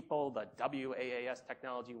about people. The WAAS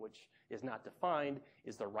technology, which is not defined,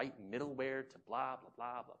 is the right middleware to blah, blah,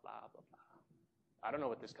 blah, blah, blah, blah, blah. I don't know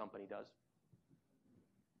what this company does.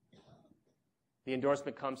 The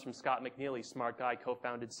endorsement comes from Scott McNealy, smart guy,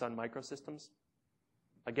 co-founded Sun Microsystems.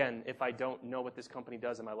 Again, if I don't know what this company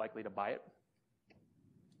does, am I likely to buy it?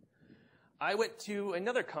 I went to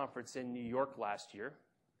another conference in New York last year,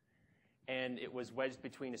 and it was wedged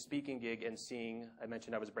between a speaking gig and seeing, I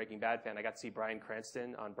mentioned I was a Breaking Bad fan, I got to see Bryan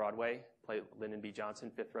Cranston on Broadway, play Lyndon B.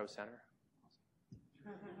 Johnson, 5th row center.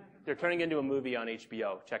 They're turning into a movie on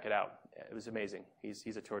HBO. Check it out. It was amazing.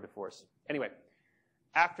 He's a tour de force. Anyway,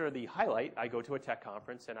 after the highlight, I go to a tech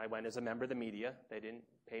conference, and I went as a member of the media. They didn't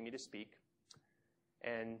pay me to speak.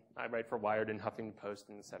 And I write for Wired and Huffington Post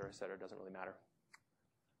and et cetera, it doesn't really matter.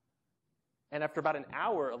 And after about an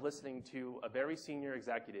hour of listening to a very senior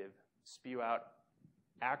executive spew out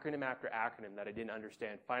acronym after acronym that I didn't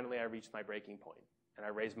understand, finally I reached my breaking point. And I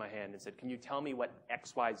raised my hand and said, can you tell me what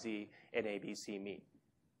X, Y, Z, and ABC mean?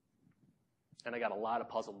 And I got a lot of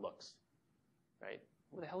puzzled looks, right?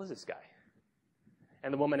 Who the hell is this guy?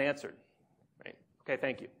 And the woman answered, right? Okay,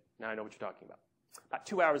 thank you. Now I know what you're talking about. About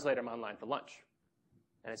 2 hours later, I'm online for lunch.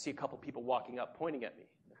 And I see a couple people walking up, pointing at me.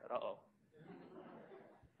 I thought, uh-oh.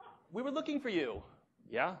 We were looking for you.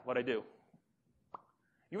 Yeah, what'd I do?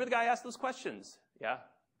 You were the guy who asked those questions. Yeah.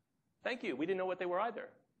 Thank you. We didn't know what they were either.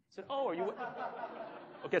 I said, oh, are you...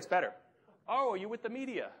 It gets better. Oh, are you with the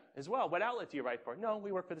media as well? What outlet do you write for? No,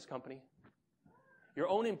 we work for this company. Your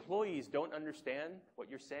own employees don't understand what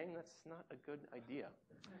you're saying? That's not a good idea.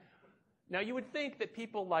 Now, you would think that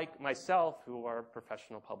people like myself, who are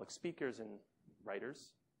professional public speakers and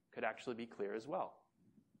writers, could actually be clear as well,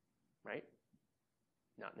 right?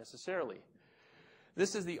 Not necessarily.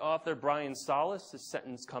 This is the author, Brian Solis. This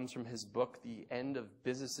sentence comes from his book, The End of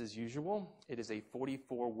Business as Usual. It is a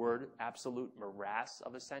 44-word absolute morass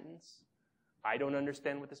of a sentence. I don't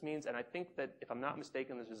understand what this means, and I think that, if I'm not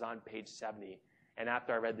mistaken, this is on page 70. And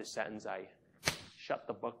after I read this sentence, I shut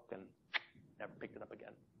the book and never picked it up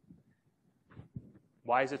again.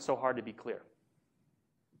 Why is it so hard to be clear?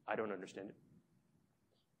 I don't understand it.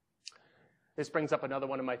 This brings up another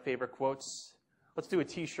one of my favorite quotes. Let's do a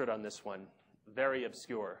T-shirt on this one. Very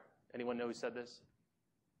obscure. Anyone know who said this?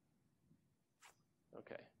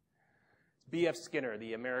 Okay. B.F. Skinner,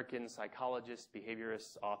 the American psychologist,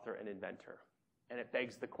 behaviorist, author, and inventor. And it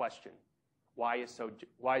begs the question, why is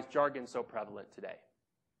jargon so prevalent today?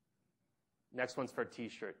 Next one's for a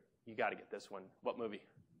T-shirt. You got to get this one. What movie?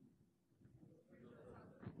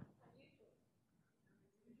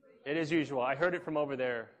 It is usual. I heard it from over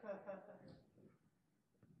there.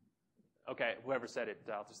 Okay, whoever said it,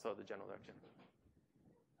 I'll just throw the general direction.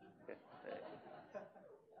 Okay.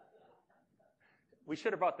 We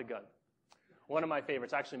should have brought the gun. One of my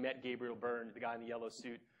favorites, I actually met Gabriel Byrne, the guy in the yellow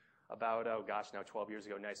suit, about, oh gosh, now 12 years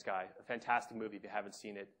ago. Nice guy. A fantastic movie if you haven't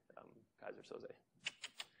seen it. Kaiser Soze.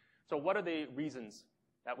 So what are the reasons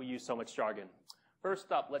that we use so much jargon?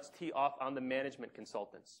 First up, let's tee off on the management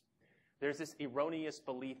consultants. There's this erroneous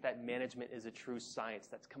belief that management is a true science.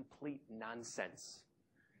 That's complete nonsense.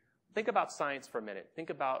 Think about science for a minute.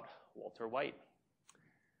 Think about Walter White.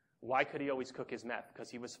 Why could he always cook his meth? Because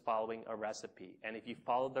he was following a recipe. And if you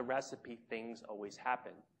follow the recipe, things always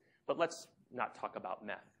happen. But let's not talk about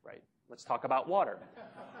meth, right? Let's talk about water.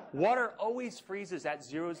 Water always freezes at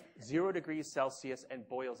 0 degrees Celsius and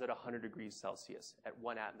boils at 100 degrees Celsius at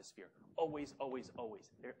 1 atmosphere. Always, always,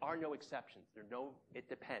 always. There are no exceptions. It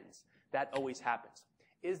depends. That always happens.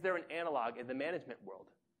 Is there an analog in the management world?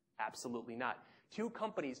 Absolutely not. Two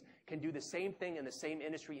companies can do the same thing in the same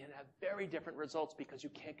industry and have very different results because you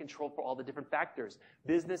can't control for all the different factors.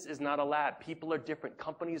 Business is not a lab. People are different.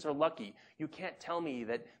 Companies are lucky. You can't tell me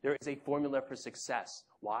that there is a formula for success.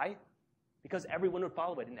 Why? Because everyone would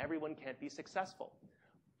follow it, and everyone can't be successful.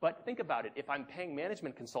 But think about it. If I'm paying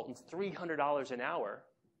management consultants $300 an hour,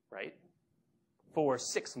 right, for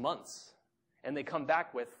 6 months, and they come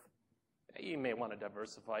back with, you may want to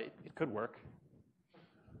diversify. It could work.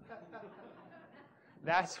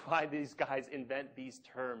 That's why these guys invent these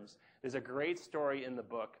terms. There's a great story in the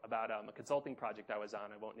book about a consulting project I was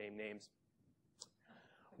on. I won't name names.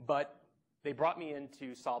 But they brought me in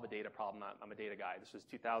to solve a data problem. I'm a data guy. This was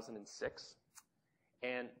 2006.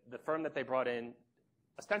 And the firm that they brought in,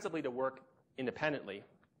 ostensibly to work independently,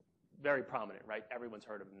 very prominent, right? Everyone's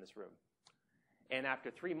heard of them in this room. And after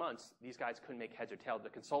 3 months, these guys couldn't make heads or tails. The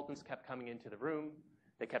consultants kept coming into the room.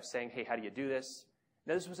 They kept saying, hey, how do you do this?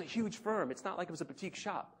 Now, this was a huge firm. It's not like it was a boutique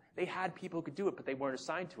shop. They had people who could do it, but they weren't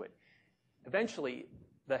assigned to it. Eventually,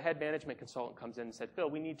 the head management consultant comes in and said, Phil,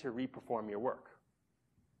 we need to reperform your work.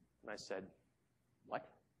 And I said, what?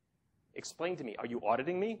 Explain to me. Are you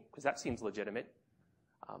auditing me? Because that seems legitimate.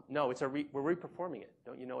 No, we're reperforming it.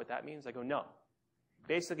 Don't you know what that means? I go, no.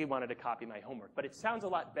 Basically wanted to copy my homework. But it sounds a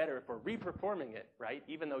lot better if we're reperforming it, right?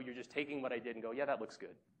 Even though you're just taking what I did and go, yeah, that looks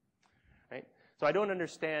good. Right? So I don't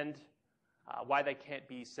understand why they can't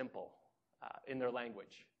be simple in their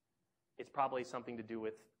language. It's probably something to do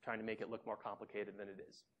with trying to make it look more complicated than it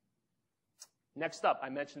is. Next up, I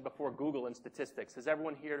mentioned before Google and statistics. Has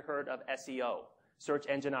everyone here heard of SEO, search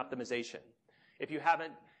engine optimization? If you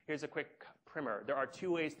haven't, here's a quick primer. There are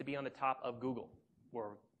 2 ways to be on the top of Google,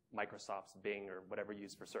 or Microsoft's Bing, or whatever you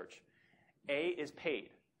use for search. A is paid.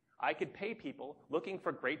 I could pay people looking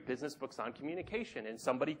for great business books on communication, and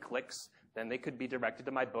somebody clicks, then they could be directed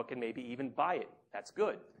to my book and maybe even buy it. That's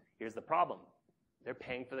good. Here's the problem. They're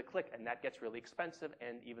paying for the click, and that gets really expensive,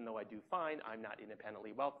 and even though I do fine, I'm not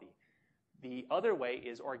independently wealthy. The other way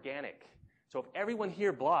is organic. So if everyone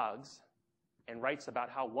here blogs and writes about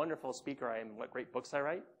how wonderful a speaker I am and what great books I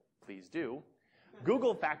write, please do.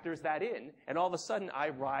 Google factors that in, and all of a sudden I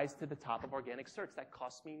rise to the top of organic search. That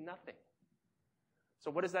costs me nothing. So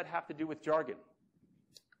what does that have to do with jargon?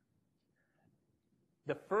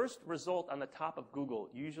 The first result on the top of Google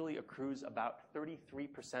usually accrues about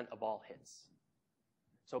 33% of all hits.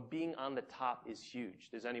 So being on the top is huge.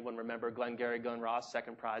 Does anyone remember Glengarry Glen Ross?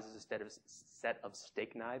 Second prize is a set of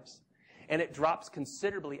steak knives. And it drops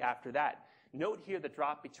considerably after that. Note here the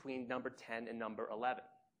drop between number 10 and number 11.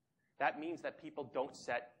 That means that people don't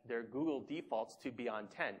set their Google defaults to beyond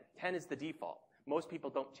 10. 10 is the default. Most people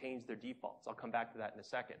don't change their defaults. I'll come back to that in a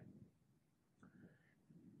second.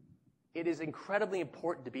 It is incredibly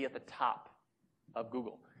important to be at the top of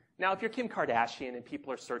Google. Now, if you're Kim Kardashian and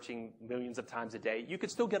people are searching millions of times a day, you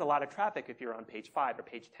could still get a lot of traffic if you're on page 5 or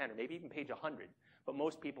page 10 or maybe even page 100. But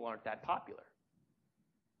most people aren't that popular.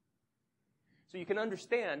 So you can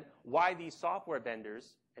understand why these software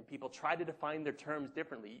vendors and people try to define their terms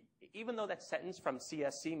differently. Even though that sentence from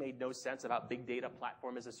CSC made no sense about big data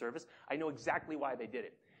platform as a service, I know exactly why they did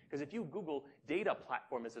it. Because if you Google data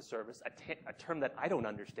platform as a service, a term that I don't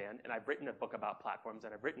understand, and I've written a book about platforms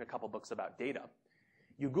and I've written a couple books about data,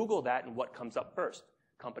 you Google that and what comes up first?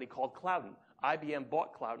 A company called Cloudin. IBM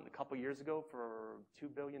bought Cloudin a couple years ago for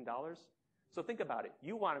 $2 billion. So think about it.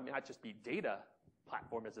 You want to not just be data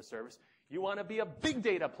platform as a service, you want to be a big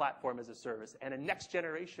data platform as a service and a next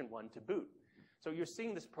generation one to boot. So you're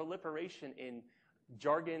seeing this proliferation in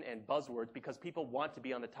jargon and buzzwords because people want to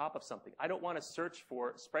be on the top of something. I don't want to search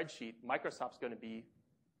for spreadsheet. Microsoft's going to be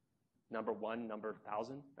number 1, number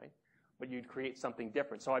 1,000, right? But you'd create something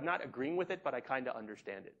different. So I'm not agreeing with it, but I kind of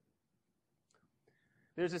understand it.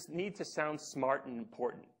 There's this need to sound smart and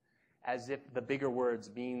important. as if the bigger words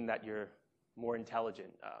mean that you're more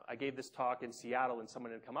intelligent. I gave this talk in Seattle, and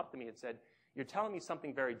someone had come up to me and said, "You're telling me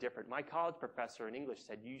something very different. My college professor in English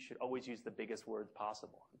said you should always use the biggest words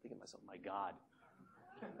possible." I'm thinking to myself, my God.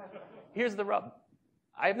 Here's the rub.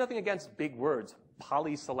 I have nothing against big words,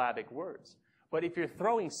 polysyllabic words. But if you're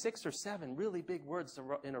throwing 6 or 7 really big words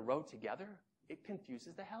in a row together, it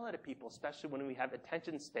confuses the hell out of people, especially when we have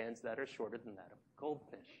attention spans that are shorter than that of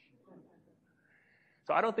goldfish.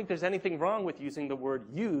 So I don't think there's anything wrong with using the word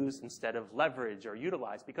use instead of leverage or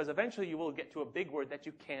utilize, because eventually you will get to a big word that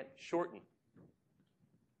you can't shorten.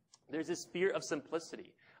 There's this fear of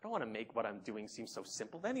simplicity. I don't want to make what I'm doing seem so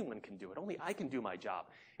simple. Anyone can do it. Only I can do my job.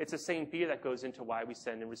 It's the same fear that goes into why we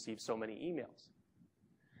send and receive so many emails.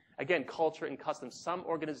 Again, culture and customs. Some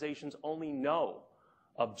organizations only know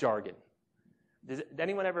of jargon. Did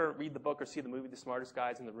anyone ever read the book or see the movie The Smartest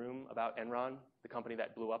Guys in the Room about Enron, the company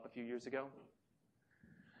that blew up a few years ago?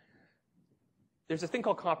 There's a thing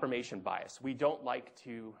called confirmation bias. We don't like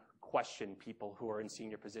to question people who are in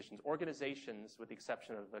senior positions. Organizations, with the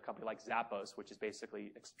exception of a company like Zappos, which is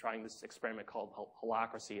basically trying this experiment called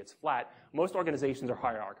holacracy, it's flat. Most organizations are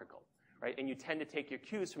hierarchical, right? And you tend to take your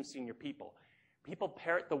cues from senior people. People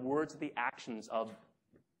parrot the words of the actions of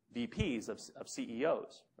VPs, of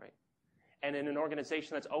CEOs, right? And in an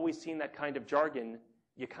organization that's always seen that kind of jargon,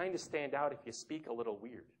 you kind of stand out if you speak a little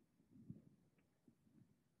weird.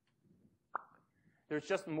 There's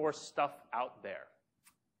just more stuff out there.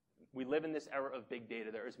 We live in this era of big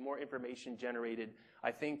data. There is more information generated,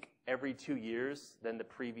 I think, every 2 years than the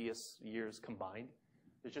previous years combined.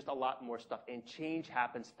 There's just a lot more stuff, and change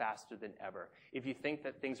happens faster than ever. If you think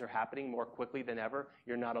that things are happening more quickly than ever,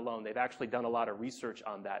 you're not alone. They've actually done a lot of research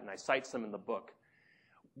on that, and I cite some in the book.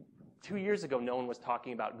 2 years ago, no one was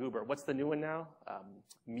talking about Goober. What's the new one now?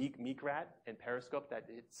 Meekrat and Periscope that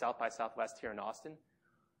hit South by Southwest here in Austin.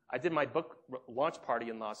 I did my book launch party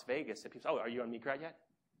in Las Vegas. And people said, "Oh, are you on Meekrat yet?"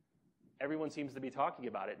 Everyone seems to be talking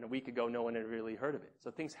about it, and a week ago, no one had really heard of it.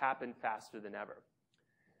 So things happen faster than ever.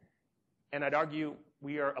 And I'd argue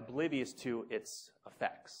we are oblivious to its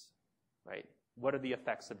effects, right? What are the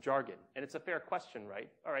effects of jargon? And it's a fair question,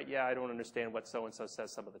 right? All right, yeah, I don't understand what so-and-so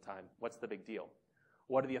says some of the time. What's the big deal?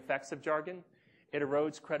 What are the effects of jargon? It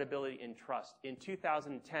erodes credibility and trust. In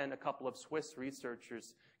 2010, a couple of Swiss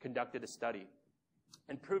researchers conducted a study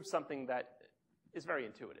and proved something that is very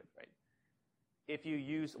intuitive, right? If you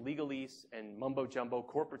use legalese and mumbo-jumbo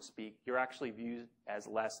corporate speak, you're actually viewed as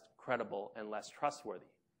less credible and less trustworthy.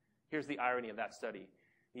 Here's the irony of that study.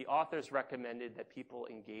 The authors recommended that people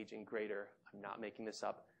engage in greater, I'm not making this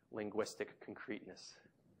up, linguistic concreteness.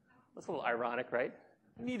 That's a little ironic, right?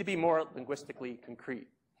 You need to be more linguistically concrete.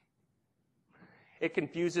 It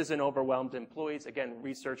confuses and overwhelms employees. Again,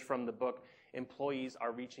 research from the book, employees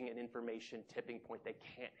are reaching an information tipping point they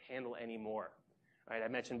can't handle anymore. Right? I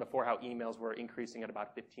mentioned before how emails were increasing at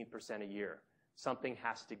about 15% a year. Something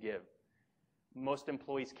has to give. Most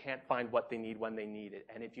employees can't find what they need when they need it.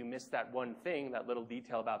 And if you miss that one thing, that little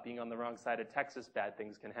detail about being on the wrong side of Texas, bad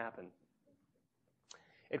things can happen.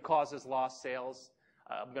 It causes lost sales.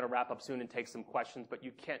 I'm going to wrap up soon and take some questions, but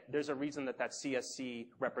you can't, there's a reason that CSC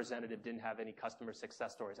representative didn't have any customer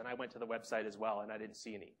success stories. And I went to the website as well, and I didn't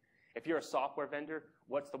see any. If you're a software vendor,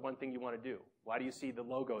 what's the one thing you want to do? Why do you see the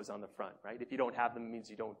logos on the front, right? If you don't have them, it means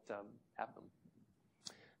you don't have them.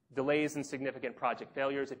 Delays and significant project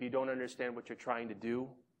failures. If you don't understand what you're trying to do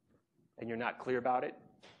and you're not clear about it,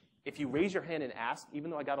 if you raise your hand and ask,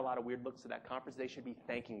 even though I got a lot of weird looks at that conference, they should be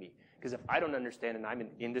thanking me. Because if I don't understand and I'm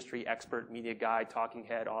an industry expert, media guy, talking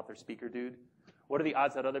head, author, speaker dude, what are the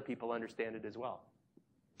odds that other people understand it as well?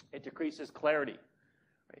 It decreases clarity.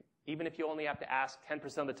 Right? Even if you only have to ask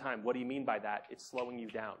 10% of the time, what do you mean by that? It's slowing you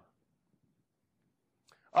down.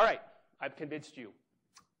 All right, I've convinced you.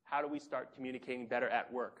 How do we start communicating better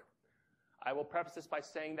at work? I will preface this by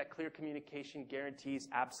saying that clear communication guarantees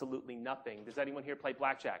absolutely nothing. Does anyone here play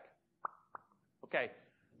blackjack? Okay,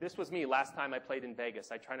 this was me last time I played in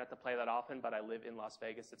Vegas. I try not to play that often, but I live in Las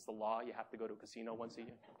Vegas. It's the law. You have to go to a casino once a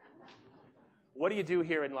year. What do you do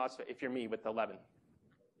here in Las Vegas if you're me with 11?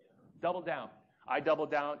 Double down. I doubled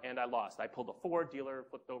down and I lost. I pulled a 4, dealer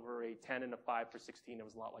flipped over a 10 and a 5 for 16. It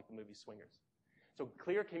was a lot like the movie Swingers. So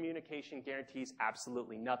clear communication guarantees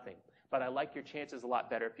absolutely nothing. But I like your chances a lot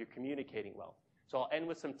better if you're communicating well. So I'll end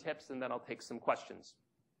with some tips and then I'll take some questions.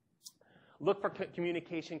 Look for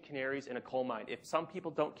communication canaries in a coal mine. If some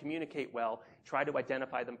people don't communicate well, try to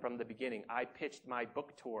identify them from the beginning. I pitched my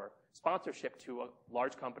book tour sponsorship to a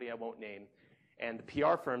large company I won't name, and the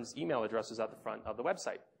PR firm's email address is at the front of the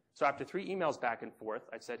website. So after 3 emails back and forth,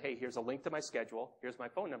 I said, hey, here's a link to my schedule. Here's my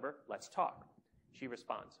phone number. Let's talk. She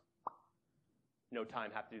responds. no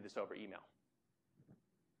time, have to do this over email.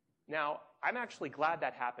 Now, I'm actually glad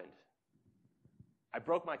that happened. I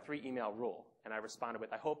broke my 3-email rule, and I responded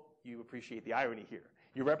with, I hope you appreciate the irony here.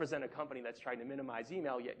 You represent a company that's trying to minimize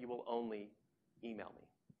email, yet you will only email me.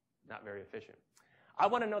 Not very efficient. I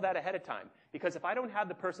want to know that ahead of time, because if I don't have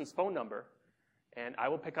the person's phone number, and I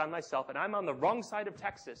will pick on myself, and I'm on the wrong side of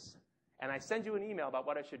Texas, and I send you an email about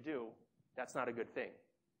what I should do, that's not a good thing.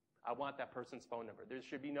 I want that person's phone number. There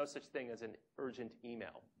should be no such thing as an urgent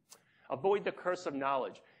email. Avoid the curse of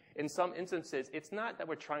knowledge. In some instances, it's not that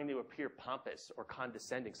we're trying to appear pompous or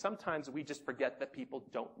condescending. Sometimes we just forget that people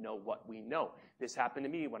don't know what we know. This happened to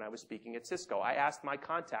me when I was speaking at Cisco. I asked my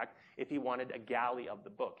contact if he wanted a galley of the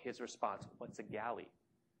book. His response, what's a galley?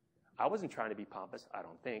 I wasn't trying to be pompous, I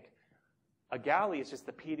don't think. A galley is just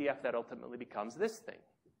the PDF that ultimately becomes this thing.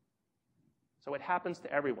 So it happens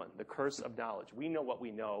to everyone, the curse of knowledge. We know what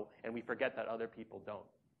we know, and we forget that other people don't.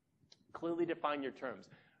 Clearly define your terms.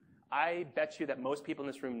 I bet you that most people in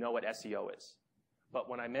this room know what SEO is. But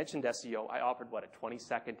when I mentioned SEO, I offered, what, a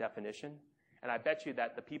 20-second definition? And I bet you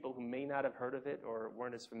that the people who may not have heard of it or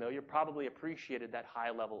weren't as familiar probably appreciated that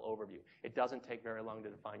high-level overview. It doesn't take very long to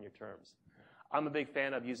define your terms. I'm a big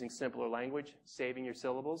fan of using simpler language, saving your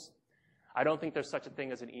syllables. I don't think there's such a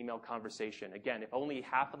thing as an email conversation. Again, if only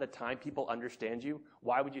half of the time people understand you,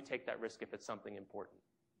 why would you take that risk if it's something important?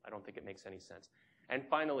 I don't think it makes any sense. And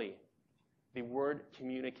finally, the word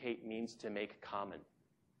communicate means to make common.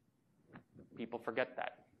 People forget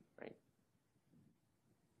that, right?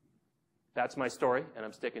 That's my story, and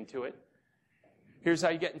I'm sticking to it. Here's how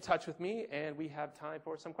you get in touch with me, and we have time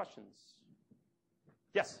for some questions.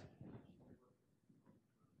 Yes?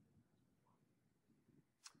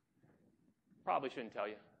 Probably shouldn't tell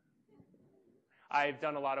you. I've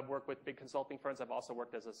done a lot of work with big consulting firms. I've also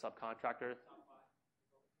worked as a subcontractor.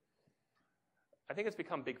 I think it's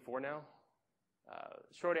become Big Four now.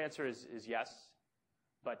 Short answer is yes.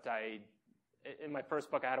 But in my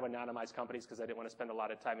first book, I had to anonymize companies because I didn't want to spend a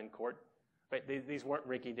lot of time in court. But these weren't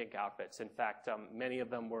rinky-dink outfits. In fact, many of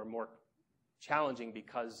them were more challenging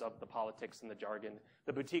because of the politics and the jargon.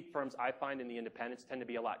 The boutique firms I find in the independents tend to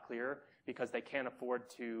be a lot clearer because they can't afford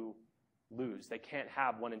to lose. They can't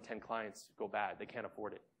have 1 in 10 clients go bad. They can't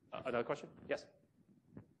afford it. Another question? Yes?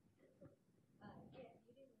 Yeah,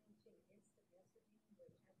 you didn't mention instant messaging,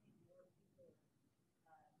 which I think more people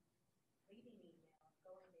reading email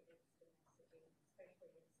going to instant messaging,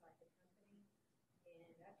 especially inside the company.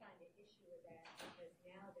 And I find an issue with that because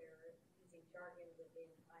now they're using jargon within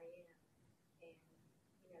IM and,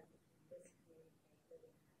 you know, miscommunicate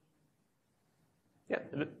within IM. Yeah.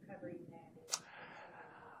 Covering that.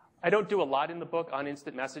 I don't do a lot in the book on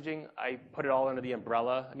instant messaging. I put it all under the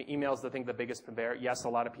umbrella. I mean, email is, I think, the biggest conveyor. Yes, a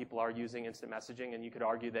lot of people are using instant messaging, and you could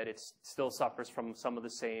argue that it still suffers from some of the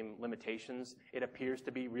same limitations. It appears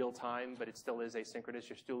to be real time, but it still is asynchronous.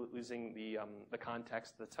 You're still losing the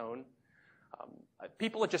context, the tone.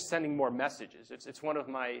 People are just sending more messages. It's one of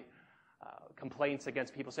my complaints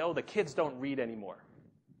against people say, oh, the kids don't read anymore.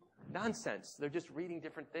 Nonsense. They're just reading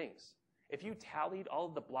different things. If you tallied all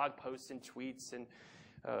of the blog posts and tweets and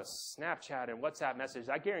Snapchat and WhatsApp messages,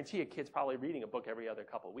 I guarantee a kid's probably reading a book every other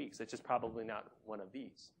couple of weeks. It's just probably not one of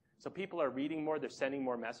these. So people are reading more, they're sending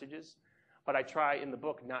more messages, but I try in the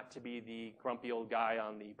book not to be the grumpy old guy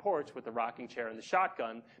on the porch with the rocking chair and the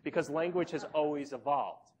shotgun, because language has always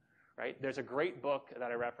evolved, right? There's a great book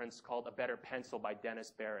that I referenced called A Better Pencil by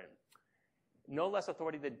Dennis Barron. No less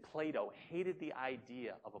authority than Plato hated the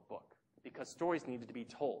idea of a book because stories needed to be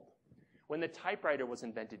told. When the typewriter was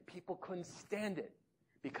invented, people couldn't stand it,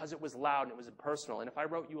 because it was loud and it was impersonal. And if I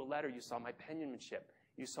wrote you a letter, you saw my penmanship.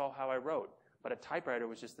 You saw how I wrote. But a typewriter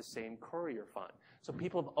was just the same courier font. So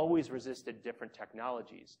people have always resisted different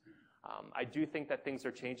technologies. I do think that things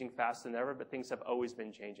are changing faster than ever, but things have always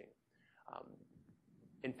been changing.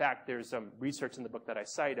 In fact, there's some research in the book that I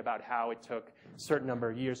cite about how it took a certain number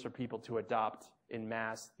of years for people to adopt en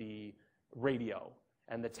masse the radio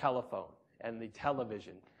and the telephone and the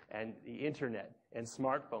television and the internet and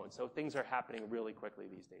smartphones. So things are happening really quickly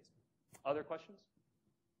these days. Other questions?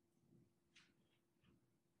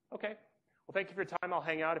 Okay. Well, thank you for your time. I'll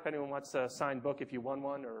hang out if anyone wants a signed book if you won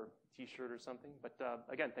one, or T-shirt or something. But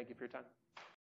again, thank you for your time.